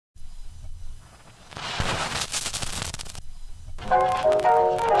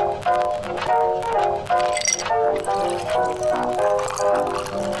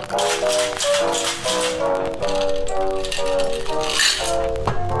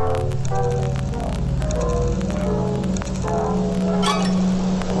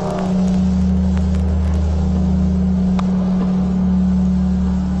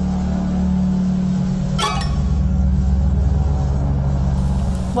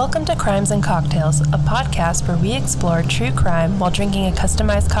Welcome to Crimes and Cocktails, a podcast where we explore true crime while drinking a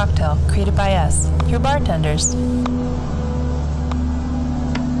customized cocktail created by us, your bartenders.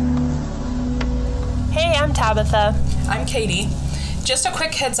 Hey, I'm Tabitha. I'm Katie. Just a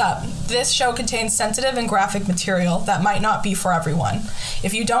quick heads up, this show contains sensitive and graphic material that might not be for everyone.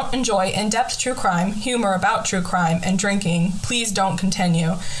 If you don't enjoy in-depth true crime, humor about true crime, and drinking, please don't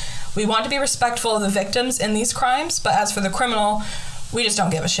continue. We want to be respectful of the victims in these crimes, but as for the criminal, we just don't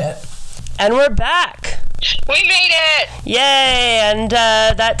give a shit. And we're back! We made it! Yay! And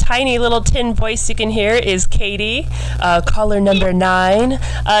that tiny little tin voice you can hear is Katie, caller number 9.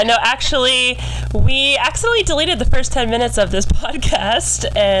 No, actually, we accidentally deleted the first 10 minutes of this podcast,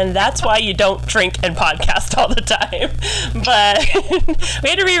 and that's why you don't drink and podcast all the time. But we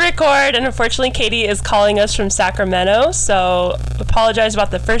had to re-record, and unfortunately, Katie is calling us from Sacramento, so apologize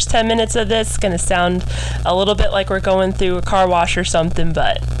about the first 10 minutes of this. It's going to sound a little bit like we're going through a car wash or something,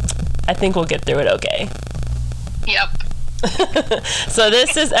 but I think we'll get through it okay. Yep. So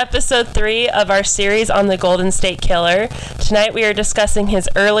this is episode 3 of our series on the Golden State Killer. Tonight we are discussing his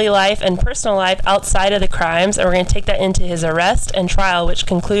early life and personal life outside of the crimes, and we're going to take that into his arrest and trial, which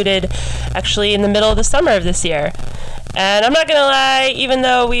concluded actually in the middle of the summer of this year. And I'm not going to lie, even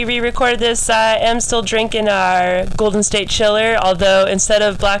though we re-recorded this, I am still drinking our Golden State Chiller, although instead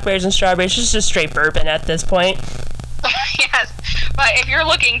of blackberries and strawberries, it's just straight bourbon at this point. Yes, but if you're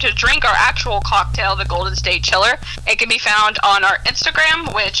looking to drink our actual cocktail, the Golden State Chiller, it can be found on our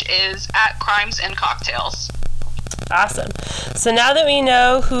Instagram, which is @crimesandcocktails. Awesome. So now that we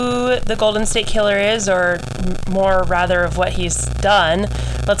know who the Golden State Killer is, or more rather of what he's done,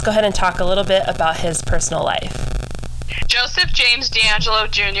 let's go ahead and talk a little bit about his personal life. Joseph James DeAngelo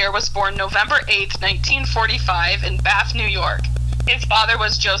Jr. was born November 8th, 1945 in Bath, New York. His father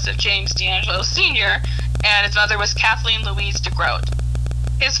was Joseph James DeAngelo Sr., and his mother was Kathleen Louise DeGroat.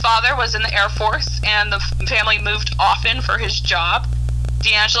 His father was in the Air Force, and the family moved often for his job.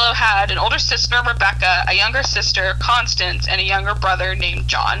 DeAngelo had an older sister, Rebecca, a younger sister, Constance, and a younger brother named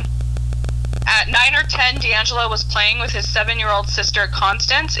John. At 9 or 10, DeAngelo was playing with his 7-year-old sister,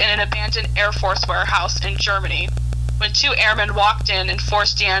 Constance, in an abandoned Air Force warehouse in Germany, when 2 airmen walked in and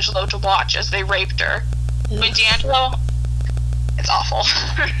forced DeAngelo to watch as they raped her. When DeAngelo... It's awful.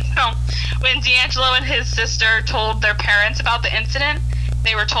 So, when DeAngelo and his sister told their parents about the incident,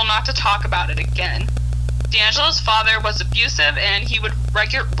 they were told not to talk about it again. DeAngelo's father was abusive, and he would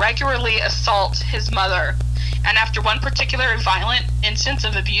regularly assault his mother. And after one particular violent instance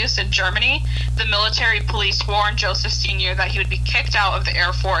of abuse in Germany, the military police warned Joseph Sr. that he would be kicked out of the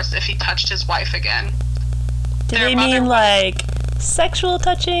Air Force if he touched his wife again. Do they mean like sexual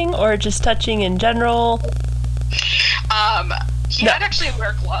touching or just touching in general? He might actually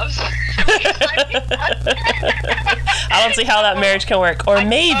wear gloves. I don't see how that marriage can work. Or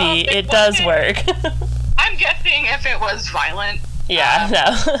maybe it does work. I'm guessing if it was violent. Yeah, no.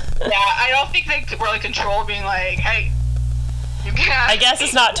 Yeah, I don't think they could really control being like, hey, you can't. I guess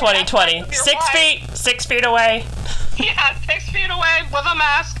it's not 2020. 6 feet away. Yeah, 6 feet away with a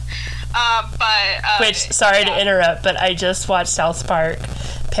mask. Which, sorry to interrupt, but I just watched South Park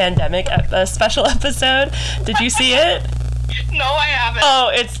Pandemic, a special episode. Did you see it? No, I haven't.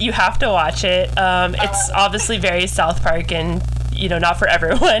 Oh, you have to watch it. It's obviously very South Park and, not for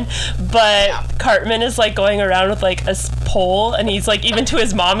everyone. But yeah. Cartman is like going around with like a pole, and he's like, even to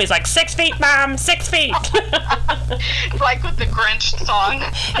his mom, he's like, 6 feet, Mom, 6 feet. Like with the Grinch song.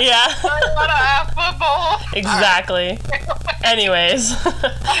 Yeah. I want to have football. Exactly. Anyways,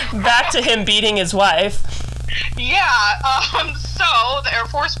 back to him beating his wife. Yeah, so the Air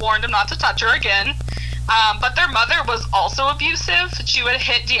Force warned him not to touch her again. But their mother was also abusive. She would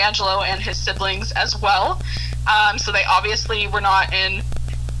hit DeAngelo and his siblings as well. So they obviously were not in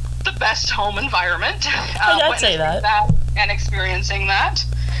the best home environment. I'd say that. And experiencing that.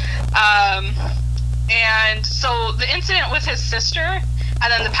 And so the incident with his sister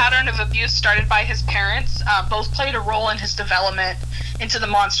and then the pattern of abuse started by his parents both played a role in his development into the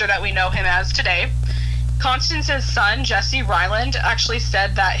monster that we know him as today. Constance's son, Jesse Ryland, actually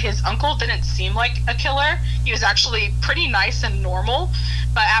said that his uncle didn't seem like a killer. He was actually pretty nice and normal.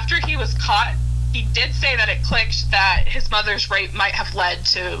 But after he was caught, he did say that it clicked that his mother's rape might have led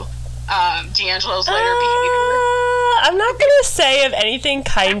to DeAngelo's later behavior. I'm not gonna say if anything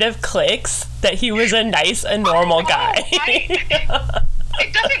kind of clicks that he was a nice and normal guy.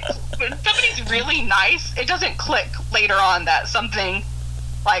 It doesn't. When somebody's really nice, it doesn't click later on that something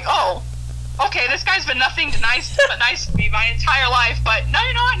like, oh, okay, this guy's been nothing but nice to me my entire life. But no,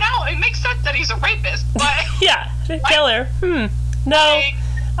 you know what? Now it makes sense that he's a rapist. But yeah, killer. No,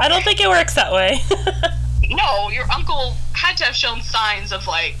 I don't think it works that way. No, your uncle had to have shown signs of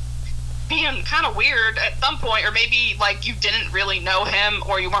like being kind of weird at some point, or maybe like you didn't really know him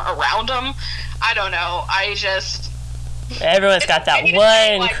or you weren't around him. I don't know. Everyone's got that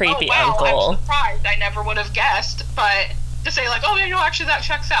one creepy uncle. I'm surprised. I never would have guessed, but to say like, oh, you know, actually that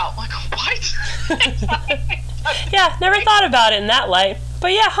checks out. Like, what? Yeah, never thought about it in that light.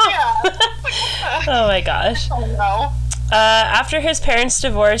 But yeah, huh? Oh my gosh. Oh no. After his parents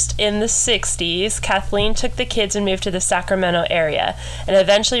divorced in the 60s, Kathleen took the kids and moved to the Sacramento area, and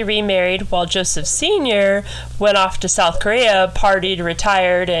eventually remarried while Joseph Sr. went off to South Korea, partied,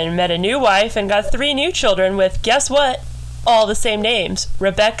 retired, and met a new wife, and got 3 new children with, guess what? All the same names.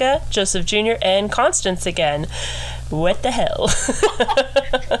 Rebecca, Joseph Jr., and Constance again. What the hell?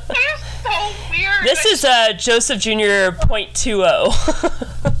 That is so weird. This is Joseph Jr. .20.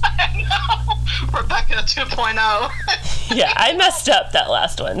 I know. Rebecca 2.0. Yeah, I messed up that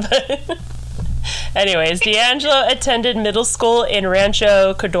last one. But anyways, D'Angelo attended middle school in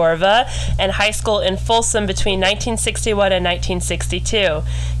Rancho Cordova and high school in Folsom between 1961 and 1962.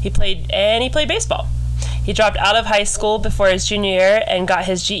 He played baseball. He dropped out of high school before his junior year and got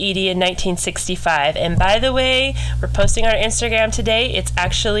his GED in 1965. And by the way, we're posting on our Instagram today. It's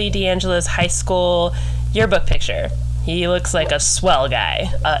actually D'Angelo's high school yearbook picture. He looks like a swell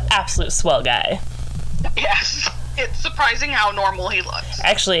guy, an absolute swell guy. Yes, it's surprising how normal he looks.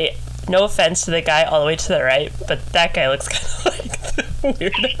 Actually, no offense to the guy all the way to the right, but that guy looks kind of like the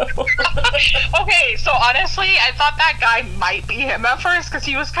weirdo. Okay, so honestly, I thought that guy might be him at first because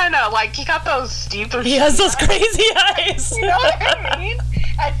he was kind of like, he got those Steve. He has those crazy eyes. You know what I mean?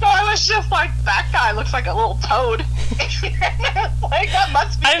 And so I was just like, that guy looks like a little toad. Like, that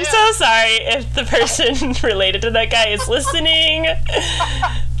must be I'm him. so sorry if the person related to that guy is listening.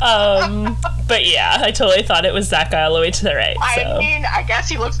 But yeah, I totally thought it was that guy all the way to the right. So. I mean, I guess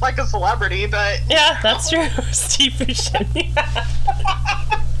he looks like a celebrity, but... Yeah, that's true. Steve Buscemi.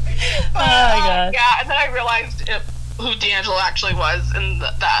 Oh my god. Yeah, and then I realized who D'Angelo actually was in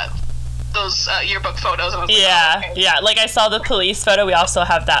those yearbook photos. And I was Yeah, like, oh, okay. yeah. Like, I saw the police photo. We also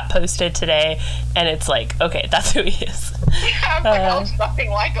have that posted today, and it's like, okay, that's who he is. Yeah, I was like, oh, it's nothing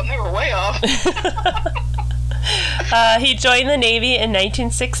like him. They were way off. He joined the Navy in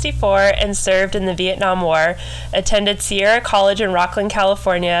 1964 and served in the Vietnam War, attended Sierra College in Rocklin,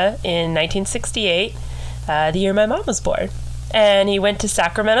 California in 1968, the year my mom was born. And he went to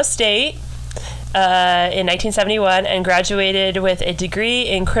Sacramento State in 1971 and graduated with a degree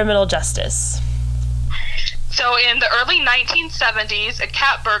in criminal justice. So in the early 1970s, a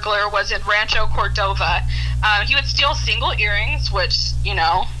cat burglar was in Rancho Cordova. He would steal single earrings, which, you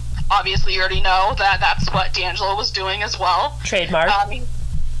know, obviously you already know that's what D'Angelo was doing as well. Trademark.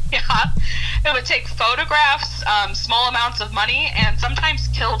 Yeah. It would take photographs, small amounts of money, and sometimes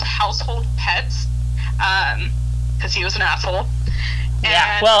killed household pets, because he was an asshole.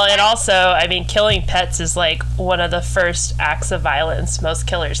 Yeah, well, and also, I mean, killing pets is like one of the first acts of violence most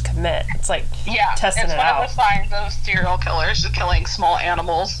killers commit. It's like testing it out. It's one of the signs of serial killers, is killing small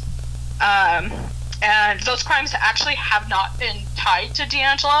animals. And those crimes actually have not been tied to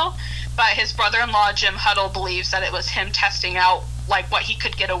D'Angelo, but his brother-in-law, Jim Huddle, believes that it was him testing out, like, what he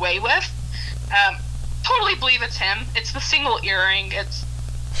could get away with. Totally believe it's him. It's the single earring. It's,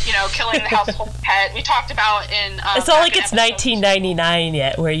 you know, killing the household pet. We talked about in... it's not like it's 1999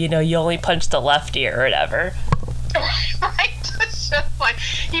 yet, where, you know, you only punch the left ear or whatever. Right? It's just like,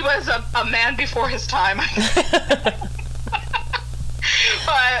 he was a man before his time.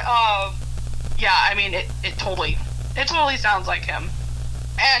 But, yeah, I mean, it totally sounds like him.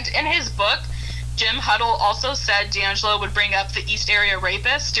 And in his book, Jim Huddle also said D'Angelo would bring up the East Area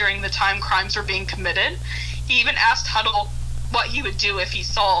Rapist during the time crimes were being committed. He even asked Huddle what he would do if he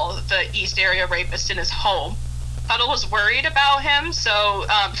saw the East Area Rapist in his home. Huddle was worried about him, so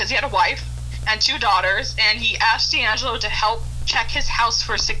because he had a wife and 2 daughters, and he asked D'Angelo to help check his house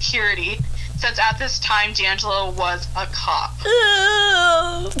for security, since at this time D'Angelo was a cop.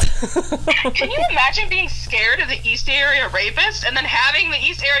 Can you imagine being scared of the East Area Rapist and then having the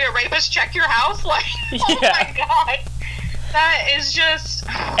East Area Rapist check your house? Like, oh my god. That is just...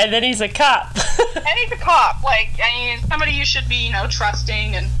 And then he's a cop. And he's a cop. Like, I mean, somebody you should be, you know,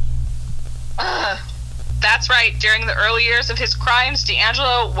 trusting and... That's right. During the early years of his crimes,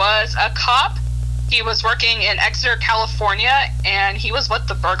 D'Angelo was a cop. He was working in Exeter, California, and he was with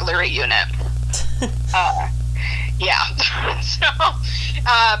the burglary unit. Yeah. So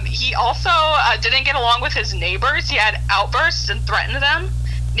he also didn't get along with his neighbors. He had outbursts and threatened them.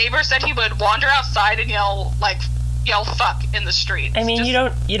 Neighbors said he would wander outside and yell fuck in the street. I mean,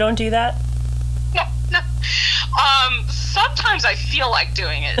 you don't do that? No. Sometimes I feel like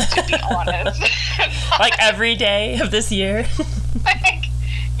doing it, to be honest. Like every day of this year?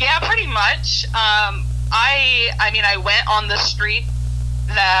 Yeah, pretty much. I went on the street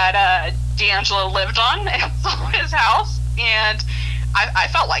that D'Angelo lived on and saw his house, and I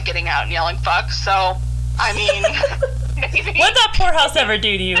felt like getting out and yelling fuck, so, I mean, maybe. What'd that poor house ever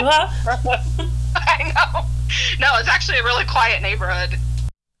do to you, huh? I know. No, it's actually a really quiet neighborhood.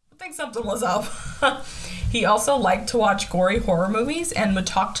 I think something was up. He also liked to watch gory horror movies and would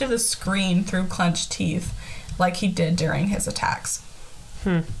talk to the screen through clenched teeth, like he did during his attacks.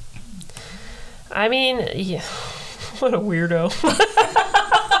 I mean, yeah. What a weirdo.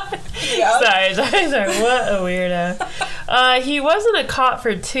 Yeah. Sorry. What a weirdo. He wasn't a cop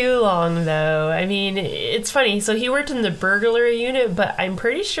for too long, though. I mean, it's funny. So he worked in the burglary unit, but I'm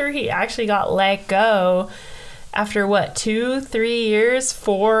pretty sure he actually got let go after, 2-3 years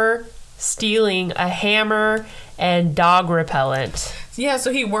for stealing a hammer and dog repellent. Yeah,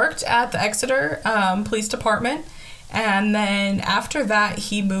 so he worked at the Exeter Police Department, and then after that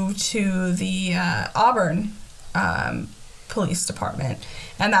he moved to the Auburn Police Department,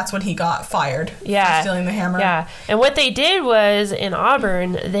 and that's when he got fired for stealing the hammer. Yeah, and what they did was, in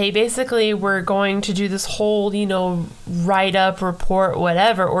Auburn, they basically were going to do this whole, write-up, report,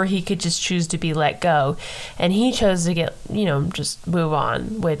 whatever, or he could just choose to be let go. And he chose to get, just move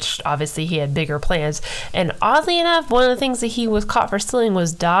on, which obviously he had bigger plans. And oddly enough, one of the things that he was caught for stealing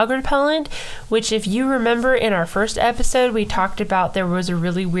was dog repellent, which, if you remember in our first episode, we talked about there was a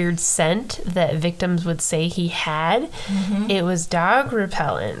really weird scent that victims would say he had. Mm-hmm. It was dog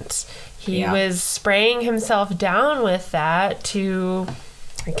repellent. He was spraying himself down with that to,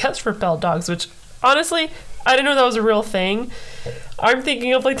 I guess, repel dogs, which, honestly, I didn't know that was a real thing. I'm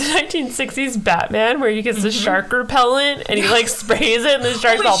thinking of, the 1960s Batman, where he gets the shark repellent, and he, sprays it, and the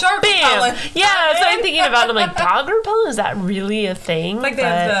shark's all, shark bam! repellent. Yeah, that's what I'm thinking about. I'm like, dog repellent? Is that really a thing? They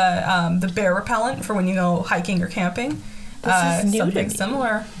have the bear repellent for when you go hiking or camping. This is new something to me.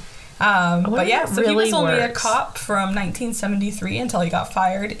 Similar. But yeah, so really he was only a works. cop from 1973 until he got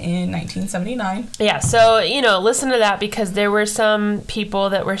fired in 1979. Yeah, so, listen to that, because there were some people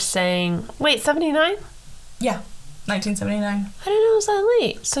that were saying, wait, 79? Yeah, 1979. I didn't know it was that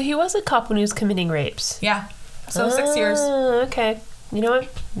late. So he was a cop when he was committing rapes. Yeah, so 6 years. Okay. You know what?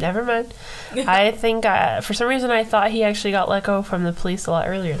 Never mind. I think, for some reason, I thought he actually got let go from the police a lot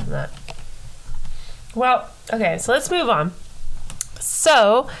earlier than that. Well, okay, so let's move on.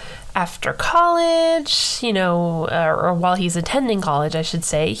 So, after college, or while he's attending college, I should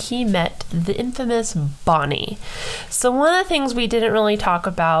say, he met the infamous Bonnie. So one of the things we didn't really talk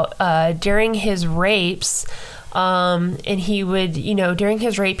about during his rapes, and he would, during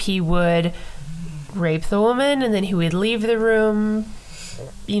his rape, he would rape the woman, and then he would leave the room,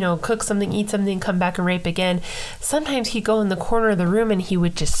 cook something, eat something, come back and rape again. Sometimes he'd go in the corner of the room and he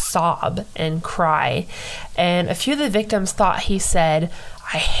would just sob and cry. And a few of the victims thought he said,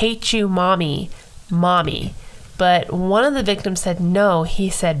 "I hate you, mommy." But one of the victims said, no, he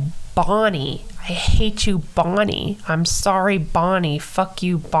said, "Bonnie. I hate you, Bonnie. I'm sorry, Bonnie. Fuck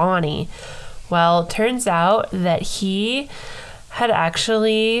you, Bonnie." Well, it turns out that he had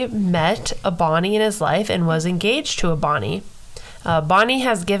actually met a Bonnie in his life and was engaged to a Bonnie. Bonnie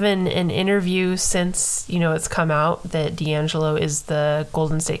has given an interview since, it's come out that D'Angelo is the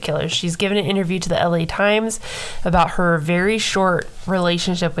Golden State Killer. She's given an interview to the LA Times about her very short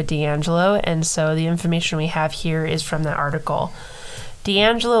relationship with D'Angelo, and so the information we have here is from that article.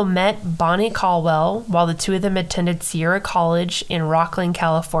 D'Angelo met Bonnie Caldwell while the two of them attended Sierra College in Rocklin,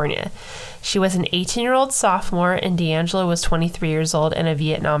 California. She was an 18-year-old sophomore, and D'Angelo was 23 years old and a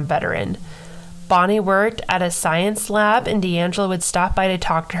Vietnam veteran. Bonnie worked at a science lab, and D'Angelo would stop by to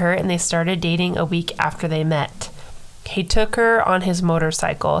talk to her, and they started dating a week after they met. He took her on his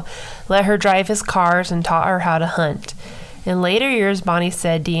motorcycle, let her drive his cars, and taught her how to hunt. In later years, Bonnie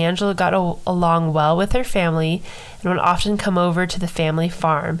said D'Angelo got along well with her family and would often come over to the family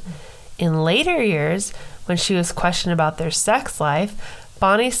farm. In later years, when she was questioned about their sex life,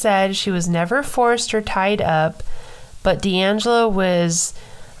 Bonnie said she was never forced or tied up, but D'Angelo was...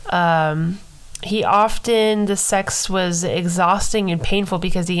 the sex was exhausting and painful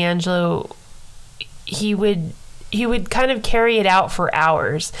because D'Angelo, he would kind of carry it out for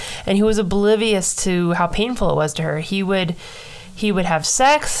hours, and he was oblivious to how painful it was to her. He would He would have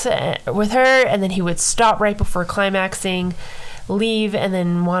sex with her, and then he would stop right before climaxing, leave, and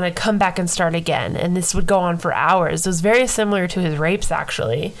then want to come back and start again. And this would go on for hours. It was very similar to his rapes,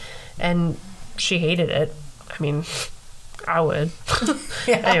 actually. And she hated it. I mean, I would.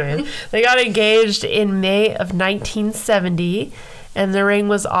 Anyway, they got engaged in May of 1970, and the ring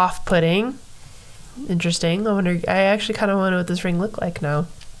was off-putting. Interesting. I actually kind of want to know what this ring looked like now.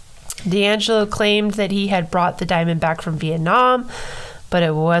 D'Angelo claimed that he had brought the diamond back from Vietnam, but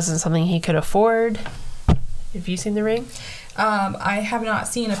it wasn't something he could afford. Have you seen the ring? I have not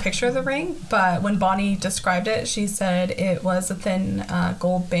seen a picture of the ring, but when Bonnie described it, she said it was a thin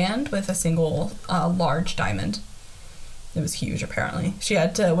gold band with a single large diamond. It was huge, apparently. She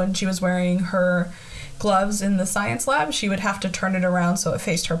had to, when she was wearing her gloves in the science lab, she would have to turn it around so it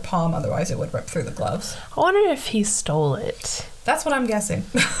faced her palm, otherwise it would rip through the gloves. I wonder if he stole it. That's what I'm guessing.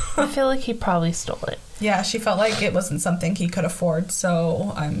 I feel like he probably stole it. Yeah, she felt like it wasn't something he could afford,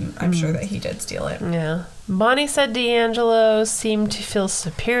 so I'm sure that he did steal it. Yeah. Bonnie said D'Angelo seemed to feel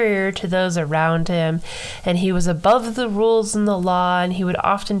superior to those around him, and he was above the rules and the law, and he would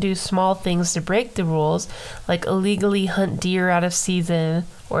often do small things to break the rules, like illegally hunt deer out of season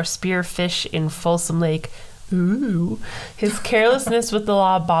or spear fish in Folsom Lake. Ooh. His carelessness with the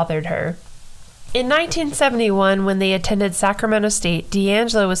law bothered her. In 1971, when they attended Sacramento State,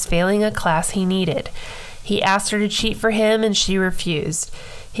 D'Angelo was failing a class he needed. He asked her to cheat for him, and she refused.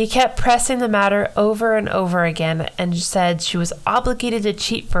 He kept pressing the matter over and over again and said she was obligated to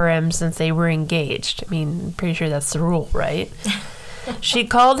cheat for him since they were engaged. I mean, I'm pretty sure that's the rule, right? She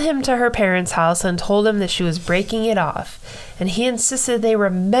called him to her parents' house and told him that she was breaking it off, and he insisted they were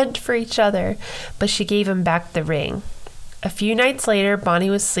meant for each other, but she gave him back the ring. A few nights later, Bonnie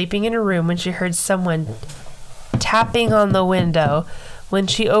was sleeping in her room when she heard someone tapping on the window. When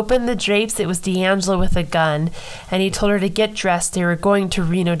she opened the drapes, it was D'Angelo with a gun, and he told her to get dressed. They were going to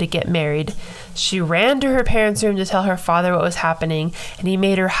Reno to get married. She ran to her parents' room to tell her father what was happening, and he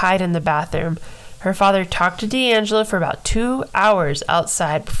made her hide in the bathroom. Her father talked to D'Angelo for about 2 hours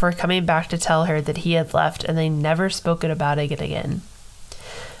outside before coming back to tell her that he had left, and they never spoke about it again.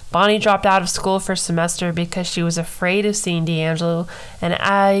 Bonnie dropped out of school for a semester because she was afraid of seeing D'Angelo, and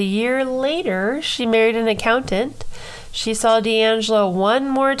a year later, she married an accountant. She saw D'Angelo one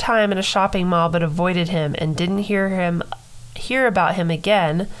more time in a shopping mall but avoided him and didn't hear about him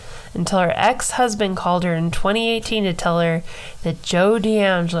again until her ex-husband called her in 2018 to tell her that Joe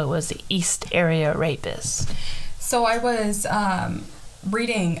D'Angelo was the East Area rapist. So I was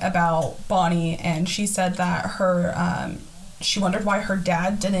reading about Bonnie, and she said that her she wondered why her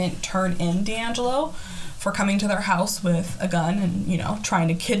dad didn't turn in D'Angelo for coming to their house with a gun and, you know, trying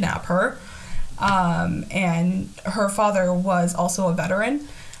to kidnap her. And her father was also a veteran.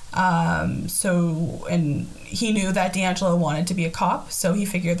 And he knew that D'Angelo wanted to be a cop, so he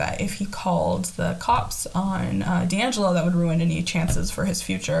figured that if he called the cops on D'Angelo, that would ruin any chances for his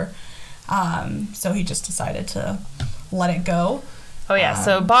future. So he just decided to let it go. Oh yeah,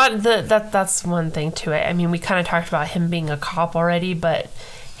 so that's one thing to it. I mean, we kind of talked about him being a cop already, but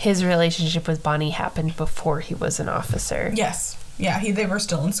his relationship with Bonnie happened before he was an officer. Yes. Yeah, they were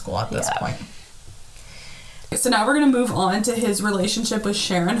still in school at this point. So now we're going to move on to his relationship with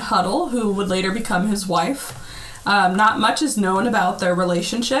Sharon Huddle, who would later become his wife. Not much is known about their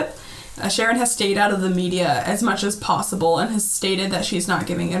relationship. Sharon has stayed out of the media as much as possible and has stated that she's not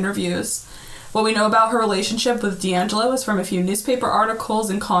giving interviews. What we know about her relationship with D'Angelo is from a few newspaper articles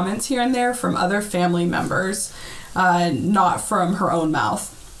and comments here and there from other family members, not from her own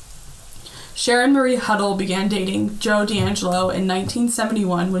mouth. Sharon Marie Huddle began dating Joe D'Angelo in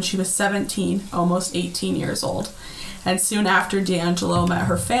 1971 when she was 17, almost 18 years old. And soon after D'Angelo met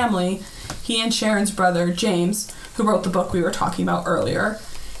her family, he and Sharon's brother, James, who wrote the book we were talking about earlier,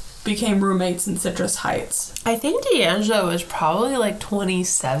 became roommates in Citrus Heights. I think D'Angelo was probably like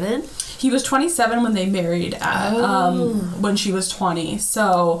 27. He was 27 when they married when she was 20.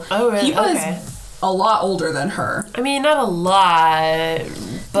 So he was a lot older than her. I mean, not a lot,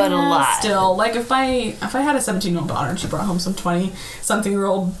 but a lot. Still, like if I had a 17-year-old daughter and she brought home some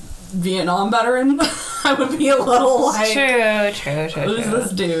 20-something-year-old Vietnam veteran, I would be a little like, True. Who's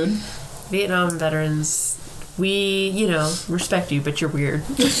this dude? Vietnam veterans, we, respect you, but you're weird.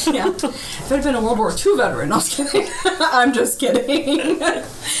 Yeah. If I'd been a World War II veteran, I was kidding. I'm just kidding.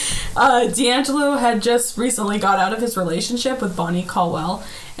 D'Angelo had just recently got out of his relationship with Bonnie Caldwell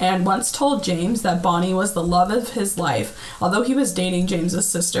and once told James that Bonnie was the love of his life, although he was dating James's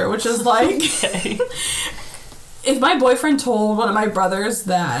sister, which is like... Okay. If my boyfriend told one of my brothers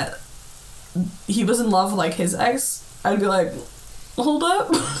that he was in love with, like, his ex, I'd be like, hold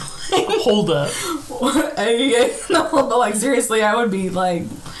up. Hold up. No, but like seriously, I would be like,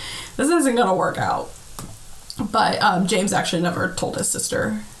 this isn't gonna work out. But James actually never told his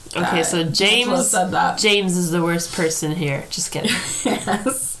sister. Okay, so D'Angelo said that. James is the worst person here. Just kidding.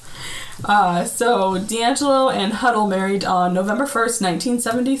 Yes. So D'Angelo and Huddle married on November 1st,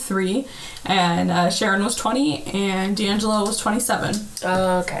 1973, and Sharon was 20 and D'Angelo was 27.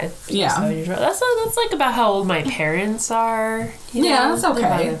 Oh, okay. Yeah. That's like about how old my parents are. Yeah, that's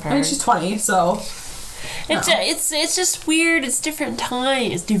okay. I mean, she's 20, so... It's just weird. It's different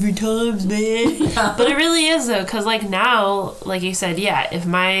times. It's different times, man. Yeah. But it really is, though, because, like, now, like you said, yeah, if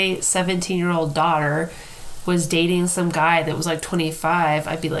my 17-year-old daughter was dating some guy that was, like, 25,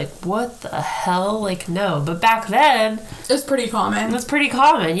 I'd be like, what the hell? Like, no. But back then... It's pretty common. It's pretty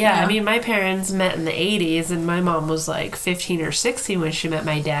common, yeah. I mean, my parents met in the 80s, and my mom was, like, 15 or 16 when she met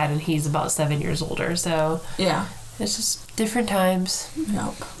my dad, and he's about 7 years older, so... Yeah. It's just different times.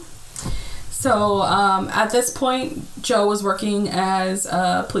 Yep. So, at this point, Joe was working as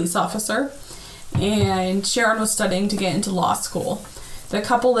a police officer, and Sharon was studying to get into law school. The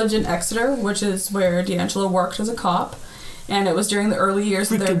couple lived in Exeter, which is where D'Angelo worked as a cop, and it was during the early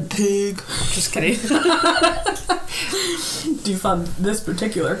years of their... pig. Just kidding. Defund this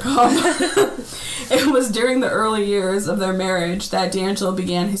particular cop. It was during the early years of their marriage that D'Angelo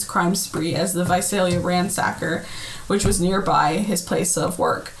began his crime spree as the Visalia ransacker, which was nearby his place of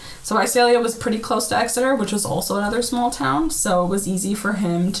work. So Visalia was pretty close to Exeter, which was also another small town, so it was easy for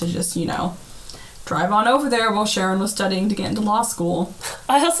him to just, drive on over there while Sharon was studying to get into law school.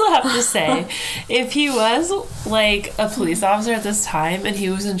 I also have to say, if he was, like, a police officer at this time and he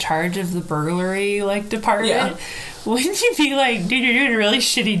was in charge of the burglary, like, department, wouldn't you be like, dude, you're doing a really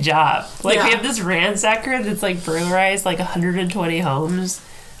shitty job? Like, we have this ransacker that's, like, burglarized, like, 120 homes.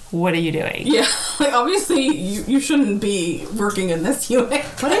 What are you doing? Yeah, like, obviously, you shouldn't be working in this unit.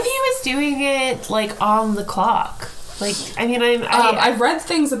 What if he was doing it, like, on the clock? Like, I mean, I've read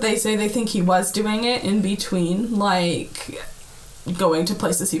things that they say they think he was doing it in between, like, going to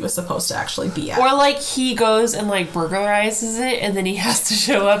places he was supposed to actually be at. Or, like, he goes and, like, burglarizes it, and then he has to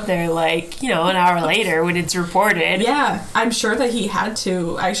show up there, like, an hour later when it's reported. Yeah, I'm sure that he had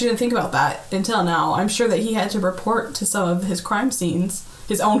to. I actually didn't think about that until now. I'm sure that he had to report to some of his crime scenes,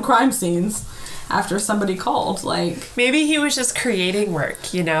 his own crime scenes, after somebody called. Like, maybe he was just creating work,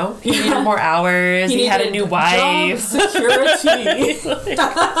 He needed more hours. He had a new wife. Security.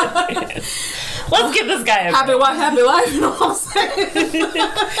 Let's give this guy a happy wife, happy life, and all.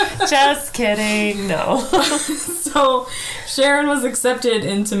 Just kidding. No. So Sharon was accepted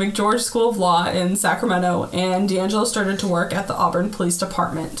into McGeorge School of Law in Sacramento, and D'Angelo started to work at the Auburn Police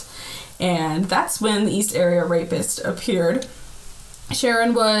Department. And that's when the East Area Rapist appeared.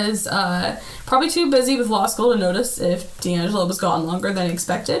 Sharon was probably too busy with law school to notice if D'Angelo was gone longer than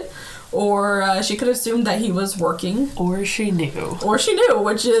expected, or she could have assumed that he was working. Or she knew. Which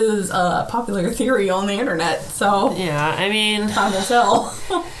is a popular theory on the internet, so... Yeah, I mean... Time will tell.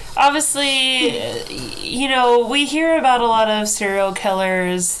 Obviously, we hear about a lot of serial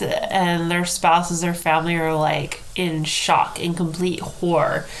killers and their spouses or family are, like, in shock, in complete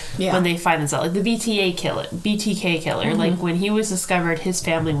horror when they find themselves. Like the BTK killer, like, when he was discovered, his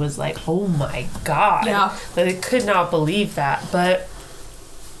family was like, oh my God. Yeah. Like, they could not believe that. But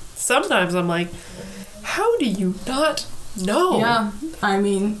sometimes I'm like, how do you not know? Yeah, I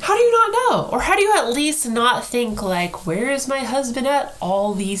mean... How do you not know? Or how do you at least not think, like, where is my husband at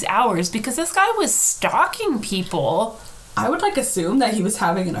all these hours? Because this guy was stalking people. I would, like, assume that he was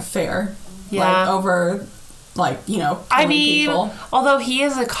having an affair. Yeah. Like, over, like, killing people. Although he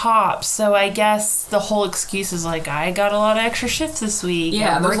is a cop, so I guess the whole excuse is, like, I got a lot of extra shifts this week.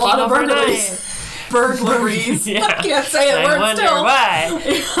 Yeah, there's a lot of burglaries. Yeah. I can't say it. I wonder still. why.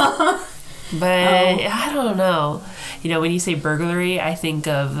 Yeah. But I don't know. When you say burglary, I think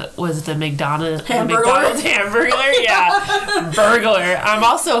of, was it the McDonald's Hamburglar? Yeah. Burglar. I'm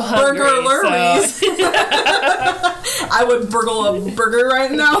also hungry. Burglaries. So. I would burgle a burger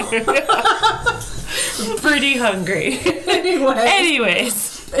right now. Pretty hungry.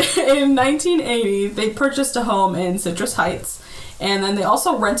 Anyways. In 1980, they purchased a home in Citrus Heights, and then they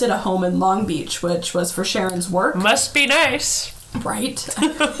also rented a home in Long Beach, which was for Sharon's work. Must be nice. Right.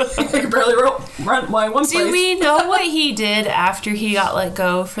 I could barely rent my one place. Do we know what he did after he got let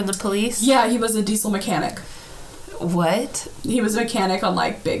go from the police? Yeah, he was a diesel mechanic. What? He was a mechanic on,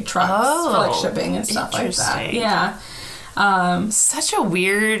 like, big trucks for, like, shipping and stuff like that. Yeah. Such a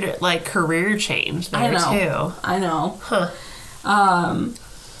weird, like, career change there, too. I know. Huh.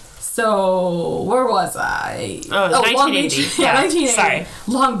 So, where was I? Oh, 1980. Long Beach. Yeah, 1980. Sorry.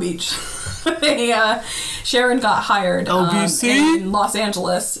 Long Beach. Sharon got hired OBC? in Los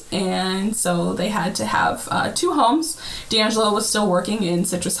Angeles, and so they had to have 2 homes. D'Angelo was still working in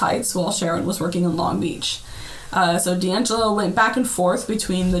Citrus Heights while Sharon was working in Long Beach. So D'Angelo went back and forth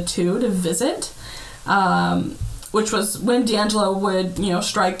between the two to visit, which was when D'Angelo would,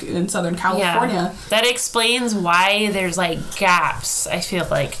 strike in Southern California. Yeah. That explains why there's, gaps, I feel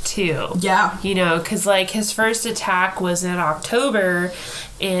like, too. Yeah. Because, his first attack was in October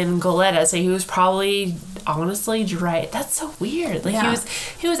in Goleta, so he was probably, honestly, dry. That's so weird.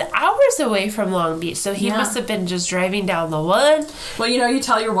 He was hours away from Long Beach, so he must have been just driving down the one. Well, you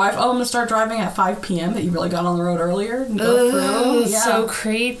tell your wife, I'm going to start driving at 5 p.m., but you really got on the road earlier and go through. Yeah. So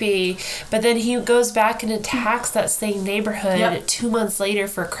creepy. But then he goes back and attacks that same neighborhood 2 months later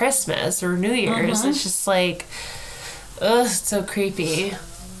for Christmas or New Year's. Mm-hmm. It's just it's so creepy.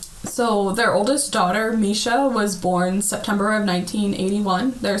 So their oldest daughter, Misha, was born September of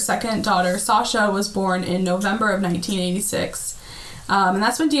 1981. Their second daughter, Sasha, was born in November of 1986. And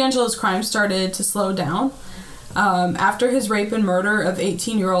that's when D'Angelo's crime started to slow down. After his rape and murder of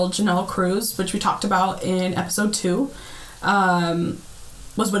 18-year-old Janelle Cruz, which we talked about in episode 2,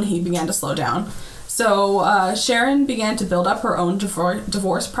 was when he began to slow down. So Sharon began to build up her own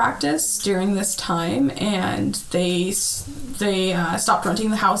divorce practice during this time, and they stopped renting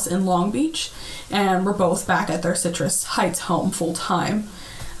the house in Long Beach and were both back at their Citrus Heights home full time.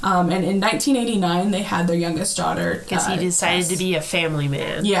 And in 1989, they had their youngest daughter. Guess he decided to be a family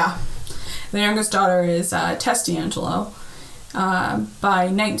man. Yeah. Their youngest daughter is Tess D'Angelo. By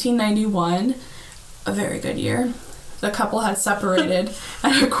 1991, a very good year, the couple had separated,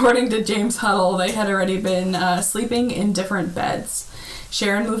 and according to James Huddle, they had already been sleeping in different beds.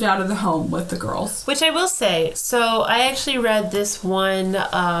 Sharon moved out of the home with the girls. Which I will say, so I actually read this one,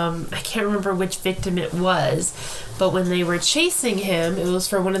 I can't remember which victim it was, but when they were chasing him, it was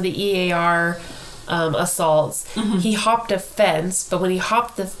for one of the EAR assaults. Mm-hmm. He hopped a fence, but when he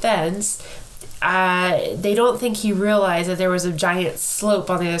hopped the fence, they don't think he realized that there was a giant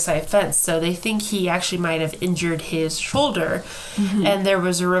slope on the other side of the fence, so they think he actually might have injured his shoulder. Mm-hmm. And there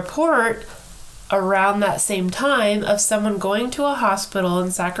was a report around that same time of someone going to a hospital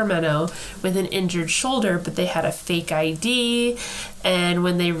in Sacramento with an injured shoulder, but they had a fake ID, and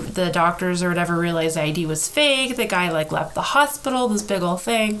when the doctors or whatever realized the ID was fake, the guy left the hospital, this big old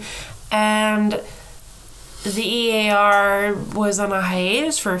thing, and the EAR was on a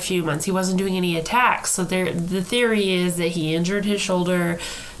hiatus for a few months. He wasn't doing any attacks. So the theory is that he injured his shoulder,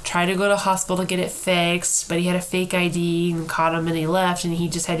 tried to go to hospital to get it fixed, but he had a fake ID and caught him and he left, and he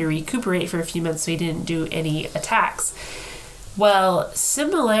just had to recuperate for a few months, so he didn't do any attacks. Well,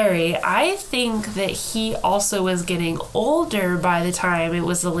 similarly, I think that he also was getting older by the time it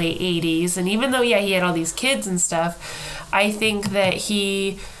was the late 80s. And even though, he had all these kids and stuff, I think that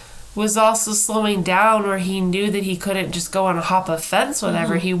he was also slowing down where he knew that he couldn't just go and hop a fence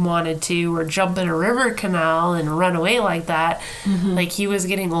whenever he wanted to, or jump in a river canal and run away like that. Mm-hmm. He was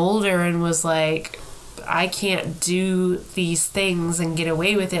getting older and was like, I can't do these things and get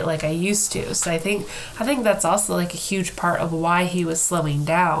away with it like I used to. So I think that's also a huge part of why he was slowing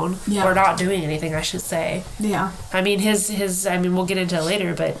down, or not doing anything, I should say. Yeah. I mean, we'll get into it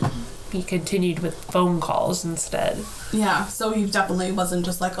later, but he continued with phone calls instead. Yeah, so he definitely wasn't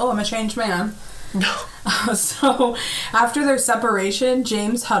just I'm a changed man. No. So after their separation,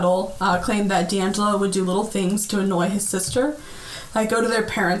 James Huddle claimed that D'Angelo would do little things to annoy his sister, go to their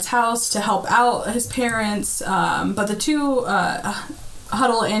parents' house to help out his parents, but the two,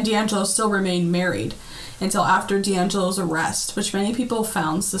 Huddle and D'Angelo, still remained married until after D'Angelo's arrest, which many people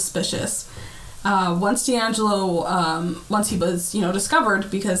found suspicious. Once D'Angelo, once he was, discovered,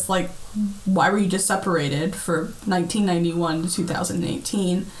 because, why were you just separated for 1991 to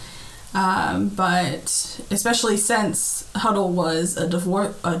 2018? But especially since Huddle was a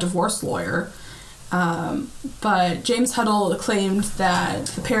divorce lawyer. But James Huddle claimed that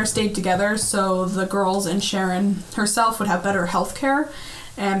the pair stayed together so the girls and Sharon herself would have better health care,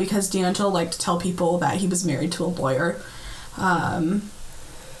 and because D'Angelo liked to tell people that he was married to a lawyer.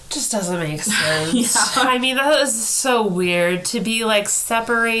 Just doesn't make sense. Yeah. I mean, that was so weird to be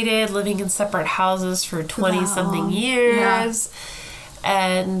separated, living in separate houses for 20-something years.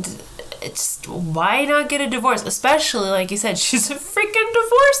 Yeah. And it's why not get a divorce? Especially, like you said, she's a freaking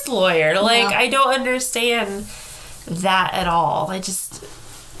divorce lawyer. I don't understand that at all. It's just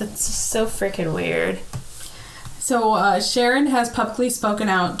so freaking weird. So Sharon has publicly spoken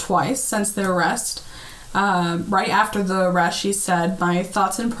out twice since their arrest. Right after the arrest, she said, "My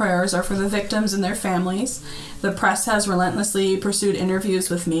thoughts and prayers are for the victims and their families. The press has relentlessly pursued interviews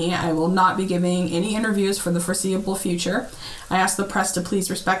with me. I will not be giving any interviews for the foreseeable future. I ask the press to please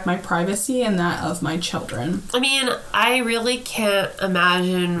respect my privacy and that of my children." I mean, I really can't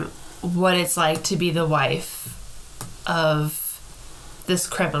imagine what it's like to be the wife of this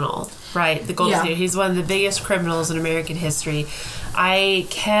criminal, right? The Golden State. He's one of the biggest criminals in American history. I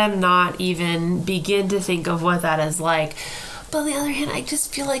cannot even begin to think of what that is like. But on the other hand, I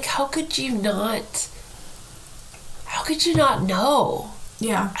just feel like, how could you not know?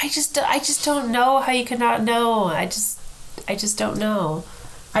 Yeah. I just don't know how you could not know. I just don't know.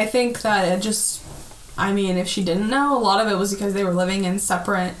 I think that if she didn't know, a lot of it was because they were living in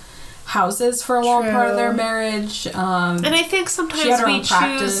separate houses for a long part of their marriage. And I think sometimes we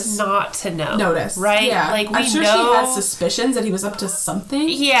choose not to know. Notice. Right? Yeah. Like, I'm sure she had suspicions that he was up to something.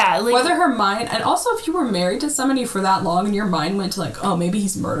 Yeah. Like, whether her mind, and also if you were married to somebody for that long and your mind went to like, oh, maybe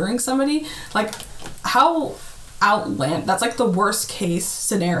he's murdering somebody, like, how outlandish, that's like the worst case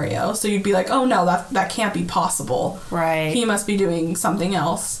scenario. So you'd be like, oh no, that can't be possible. Right. He must be doing something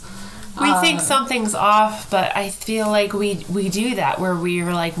else. We think something's off, but I feel like we do that, where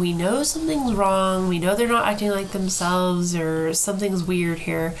we're like, we know something's wrong, we know they're not acting like themselves, or something's weird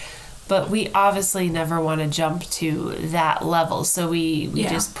here, but we obviously never want to jump to that level, so we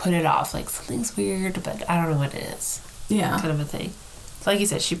just put it off, like, something's weird, but I don't know what it is. Yeah. Kind of a thing. So like you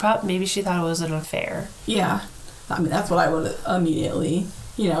said, maybe she thought it was an affair. Yeah. I mean, that's what I would immediately,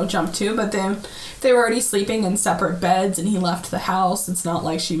 jump to. But then they were already sleeping in separate beds and he left the house. It's not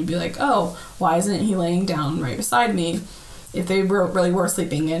like she would be like, oh, why isn't he laying down right beside me? If they really were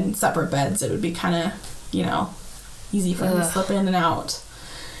sleeping in separate beds, it would be kind of, easy for him to slip in and out.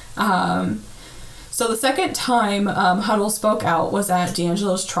 So the second time Huddle spoke out was at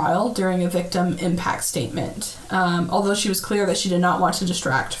DeAngelo's trial during a victim impact statement. Although she was clear that she did not want to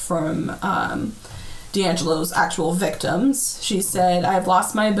distract from DeAngelo's actual victims, she said, "I've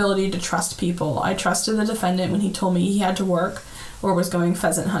lost my ability to trust people. I trusted the defendant when he told me he had to work or was going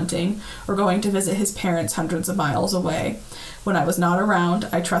pheasant hunting or going to visit his parents hundreds of miles away. When I was not around,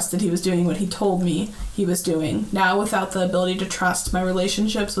 I trusted he was doing what he told me he was doing. Now, without the ability to trust, my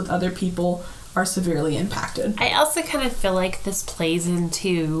relationships with other people are severely impacted." I also kind of feel like this plays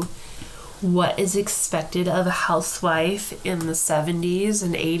into what is expected of a housewife in the 70s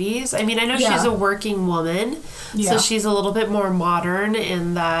and 80s. I mean, I know she's a working woman, so she's a little bit more modern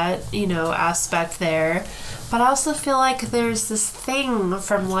in that, aspect there. But I also feel like there's this thing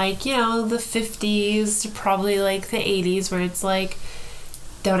from, like, the 50s to probably, like, the 80s where it's like,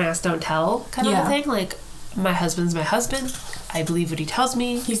 don't ask, don't tell kind of a thing. Like, my husband's my husband. I believe what he tells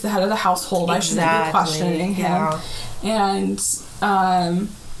me. He's the head of the household. Exactly. I shouldn't be questioning him. And,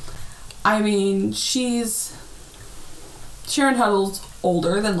 I mean, Sharon Huddle's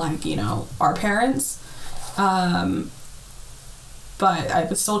older than, like, our parents. But I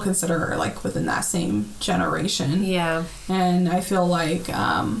would still consider her, like, within that same generation. Yeah. And I feel like,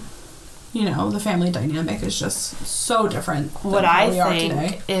 the family dynamic is just so different than what how I we are think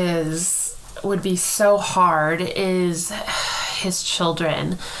today. would be so hard is his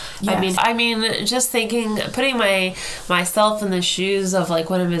children. Yes. I mean, just putting myself in the shoes of, like,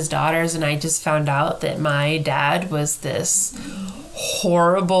 one of his daughters, and I just found out that my dad was this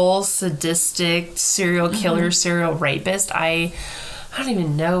horrible, sadistic serial killer, serial rapist. I don't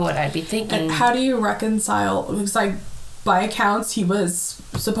even know what I'd be thinking. And how do you reconcile? It was like, by accounts, he was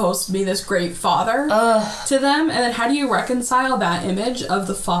supposed to be this great father to them. And then how do you reconcile that image of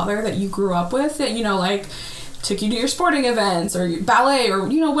the father that you grew up with, that, like, took you to your sporting events or ballet or,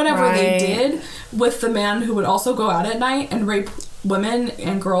 whatever they did, with the man who would also go out at night and rape women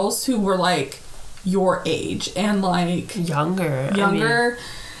and girls who were, like, your age and, like, younger. I mean,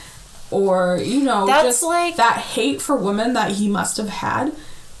 or, that's just like that hate for women that he must have had,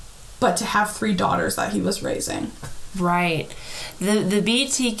 but to have 3 daughters that he was raising. Right. The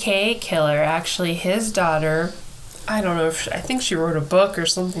BTK killer, actually, his daughter, I don't know I think she wrote a book or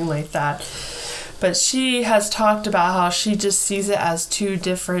something like that, but she has talked about how she just sees it as 2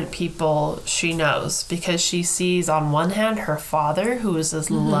 different people she knows, because she sees, on one hand, her father, who is this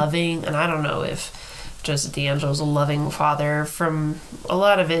loving, and I don't know if Joseph DeAngelo's a loving father. From a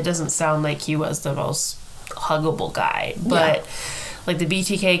lot of it, doesn't sound like he was the most huggable guy, but like, the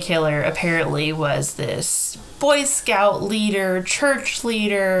BTK killer apparently was this Boy Scout leader, church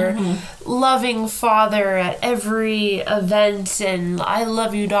leader, loving father at every event, and I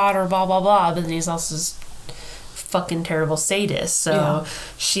love you, daughter, blah, blah, blah. But then he's also this fucking terrible sadist. So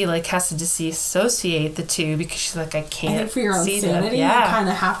she like has to disassociate the two because she's like, I can't. I think for your own see sanity, you kind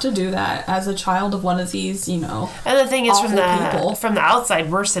of have to do that as a child of one of these, you know. And the thing is, from people. the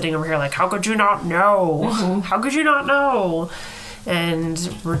outside, we're sitting over here like, how could you not know? Mm-hmm. How could you not know?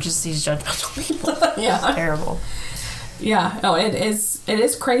 And we're just these judgmental people. Yeah, it's terrible. Yeah, no, it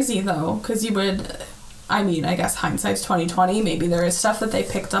is crazy though, because you would. I mean, I guess hindsight's 20/20. Maybe there is stuff that they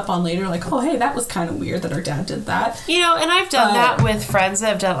picked up on later, like, oh, hey, that was kind of weird that our dad did that. You know, and I've done that with friends that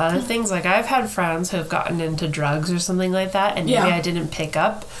have done other things. Like, I've had friends who have gotten into drugs or something like that, and maybe I didn't pick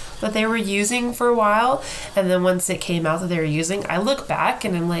up that they were using for a while, and then once it came out that they were using, I look back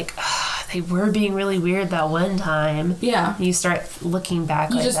and I'm like, they were being really weird that one time. Yeah. You start looking back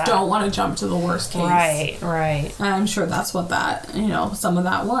you like that. You just don't want to jump to the worst case. Right. And I'm sure that's what that, you know, some of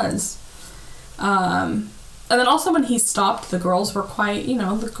that was. And then also when he stopped, the girls were quite, you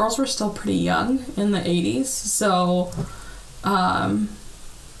know, the girls were still pretty young in the 80s. So, I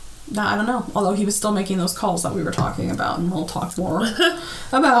don't know. Although he was still making those calls that we were talking about, and we'll talk more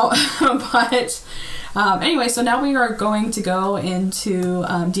about. But anyway, so now we are going to go into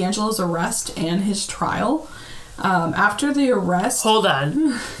D'Angelo's arrest and his trial. After the arrest... Hold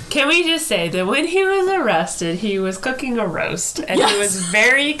on. Can we just say that when he was arrested, he was cooking a roast, and he was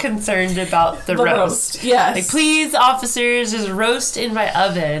very concerned about the roast. Yes. Like, please, officers, there's roast in my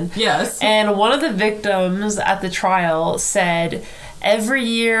oven. Yes. And one of the victims at the trial said... Every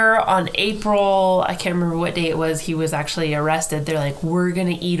year on April, I can't remember what day it was, he was actually arrested. They're like, we're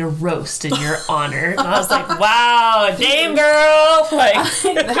going to eat a roast in your honor. And I was like, wow, damn girl. Like,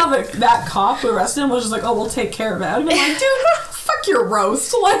 how that cop who arrested him was just like, oh, we'll take care of it. I'd be like, dude, fuck your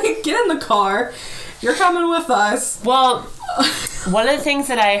roast. Like, get in the car. You're coming with us. Well, one of the things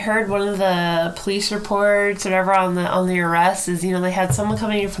that I heard, one of the police reports, whatever, on the arrest is, you know, they had someone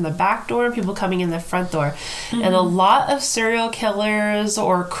coming in from the back door and people coming in the front door. Mm-hmm. And a lot of serial killers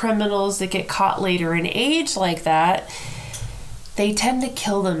or criminals that get caught later in age like that, they tend to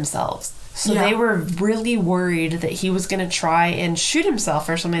kill themselves. So they were really worried that he was going to try and shoot himself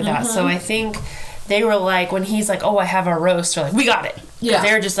or something like that. So I think they were like, when he's like, oh, I have a roast, they're like, we got it. Yeah.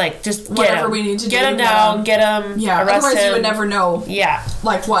 They were just like, just get whatever him. We need to get him down, get him, yeah, arrest otherwise him. You would never know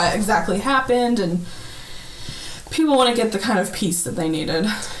like what exactly happened, and people want to get the kind of peace that they needed.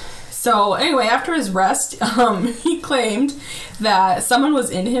 So anyway, after his arrest, he claimed that someone was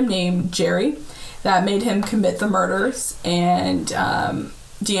in him named Jerry that made him commit the murders, and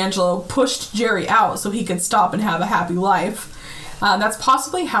D'Angelo pushed Jerry out so he could stop and have a happy life. That's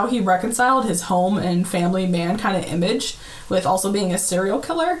possibly how he reconciled his home and family man kind of image with also being a serial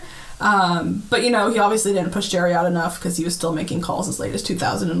killer. But, you know, he obviously didn't push Jerry out enough because he was still making calls as late as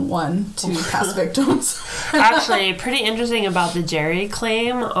 2001 to past victims. Actually, pretty interesting about the Jerry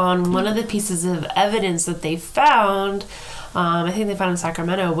claim. On one of the pieces of evidence that they found, I think they found in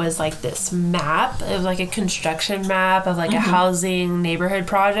Sacramento, was like this map. It was like a construction map of like a housing neighborhood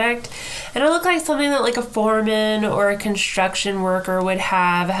project. And it looked like something that like a foreman or a construction worker would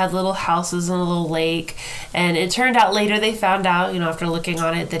have. It had little houses and a little lake. And it turned out later they found out, you know, after looking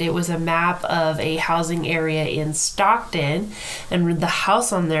on it, that it was a map of a housing area in Stockton. And the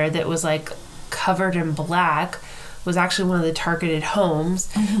house on there that was like covered in black was actually one of the targeted homes.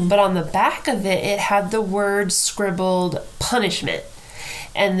 But on the back of it, it had the word scribbled punishment.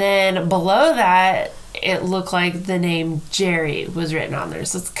 And then below that, it looked like the name Jerry was written on there.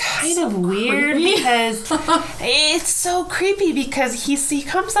 So it's kind of weird because it's so creepy because he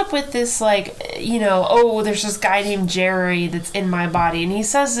comes up with this like, you know, oh, there's this guy named Jerry that's in my body. And he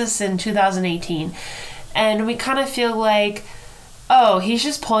says this in 2018. And we kind of feel like, oh, he's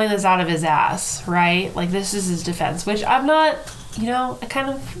just pulling this out of his ass, right? Like, this is his defense, which I'm not, you know, I kind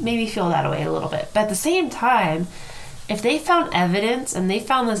of maybe feel that way a little bit. But at the same time, if they found evidence, and they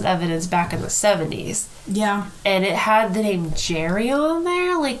found this evidence back in the 70s, and it had the name Jerry on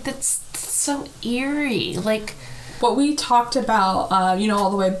there, like, that's so eerie. Like, what we talked about, you know,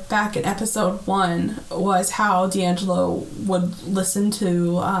 all the way back in episode 1 was how D'Angelo would listen to,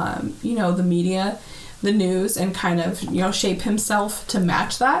 you know, the media, the news, and kind of, you know, shape himself to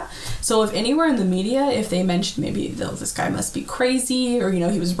match that. So if anywhere in the media, if they mentioned maybe, oh, this guy must be crazy, or, you know,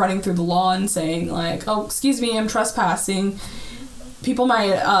 he was running through the lawn saying like, oh, excuse me, I'm trespassing, people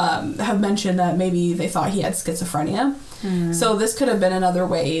might have mentioned that maybe they thought he had schizophrenia. So this could have been another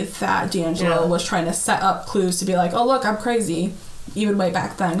way that D'Angelo was trying to set up clues to be like, oh, look, I'm crazy. Even way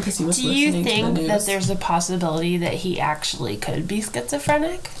back then, because he was listening to the news. Do you think that there's a possibility that he actually could be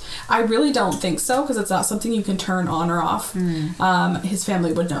schizophrenic? I really don't think so, because it's not something you can turn on or off. His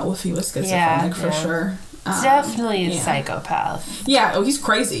family would know if he was schizophrenic for sure. Definitely a psychopath. Yeah, oh, he's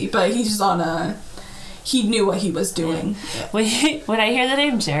crazy, but he's just on a... he knew what he was doing. When I hear the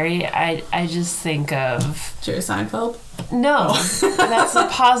name Jerry, I just think of... Jerry Seinfeld? No. That's a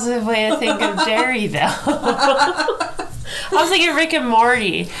positive way to think of Jerry, though. I was thinking Rick and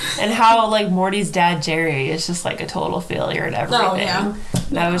Morty, and how, like, Morty's dad, Jerry, is just, like, a total failure at everything. Oh, yeah.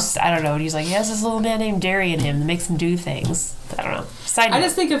 I don't know, and he's like, he has this little man named Jerry in him that makes him do things. I don't know. Side note. I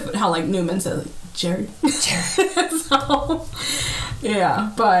just think of how, like, Newman says, Jerry. So,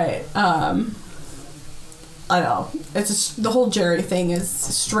 yeah, but, I don't know. It's just, the whole Jerry thing is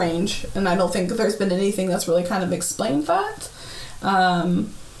strange, and I don't think there's been anything that's really kind of explained that.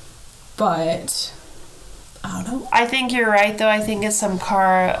 But I don't know. I think you're right, though. I think it's some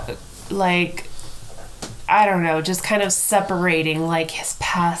car, like, I don't know, just kind of separating, like, his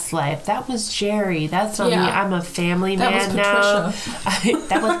past life. That was Jerry. That's not me. I'm a family man now.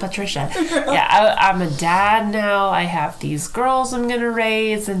 That was Patricia. Yeah, I'm a dad now. I have these girls I'm going to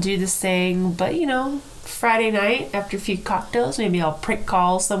raise and do this thing. But, you know, Friday night, after a few cocktails, maybe I'll prank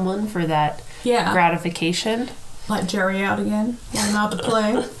call someone for that gratification. Let Jerry out again. Let him out to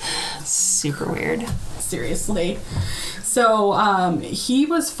play. Super weird. Seriously. So he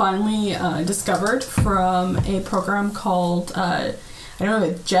was finally discovered from a program called, I don't know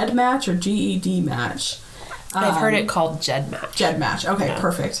if it's GED Match or GED Match. I've heard it called GED Match. GED Match. Okay,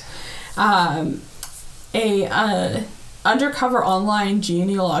 perfect. A undercover online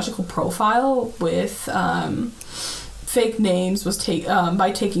genealogical profile with fake names was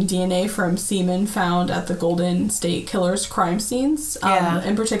by taking DNA from semen found at the Golden State Killer's crime scenes,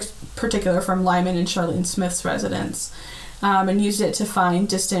 in particular from Lyman and Charlene Smith's residence, and used it to find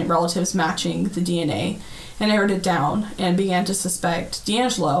distant relatives matching the DNA, and narrowed it down and began to suspect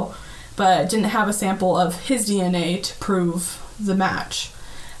D'Angelo, but didn't have a sample of his DNA to prove the match.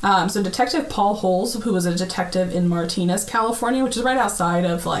 So Detective Paul Holes, who was a detective in Martinez, California, which is right outside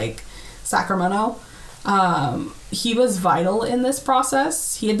of, like, Sacramento, he was vital in this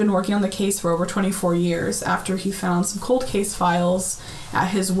process. He had been working on the case for over 24 years after he found some cold case files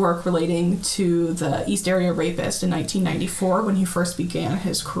at his work relating to the East Area rapist in 1994 when he first began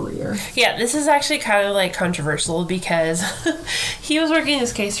his career. Yeah, this is actually kind of, like, controversial because he was working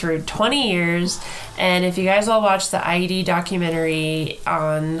this case for 20 years, and if you guys all watched the IED documentary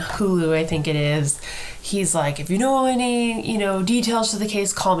on Hulu, I think it is, he's like, if you know any, details to the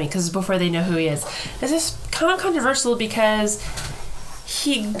case, call me, because before they know who he is. This is kind of controversial because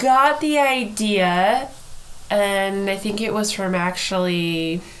he got the idea, and I think it was from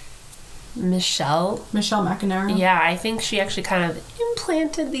actually Michelle McNamara. Yeah, I think she actually kind of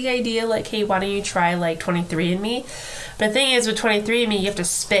implanted the idea, like, hey, why don't you try, like, 23andMe? But the thing is, with 23andMe, you have to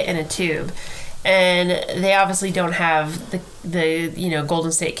spit in a tube. And they obviously don't have the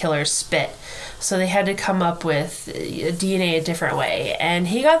Golden State Killer spit. So they had to come up with DNA a different way. And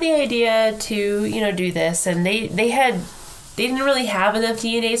he got the idea to, do this. And they didn't really have enough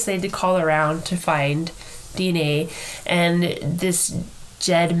DNA, so they had to call around to find DNA. And this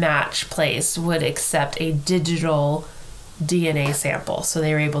GED Match place would accept a digital DNA sample. So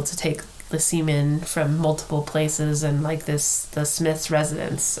they were able to take the semen from multiple places and, like, the Smith's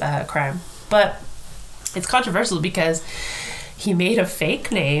residence crime. But it's controversial because he made a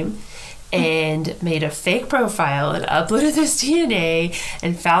fake name and made a fake profile and uploaded this DNA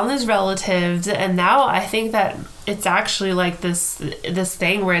and found his relatives, and now I think that it's actually like this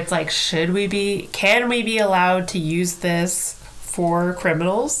thing where it's like, can we be allowed to use this for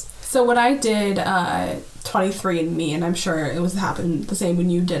criminals? So when I did 23andMe, and I'm sure it was happened the same when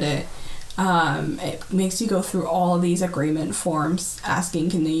you did it, it makes you go through all of these agreement forms asking,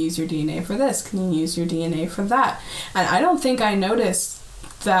 can they use your DNA for this? Can you use your DNA for that? And I don't think I noticed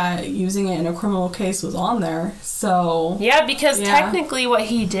that using it in a criminal case was on there. So yeah, because technically what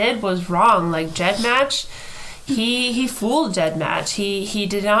he did was wrong. Like GED Match, he fooled GED Match. He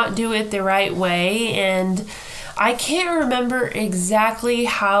did not do it the right way, and I can't remember exactly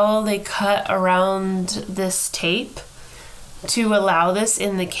how they cut around this tape to allow this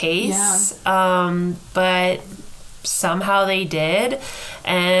in the case, but somehow they did.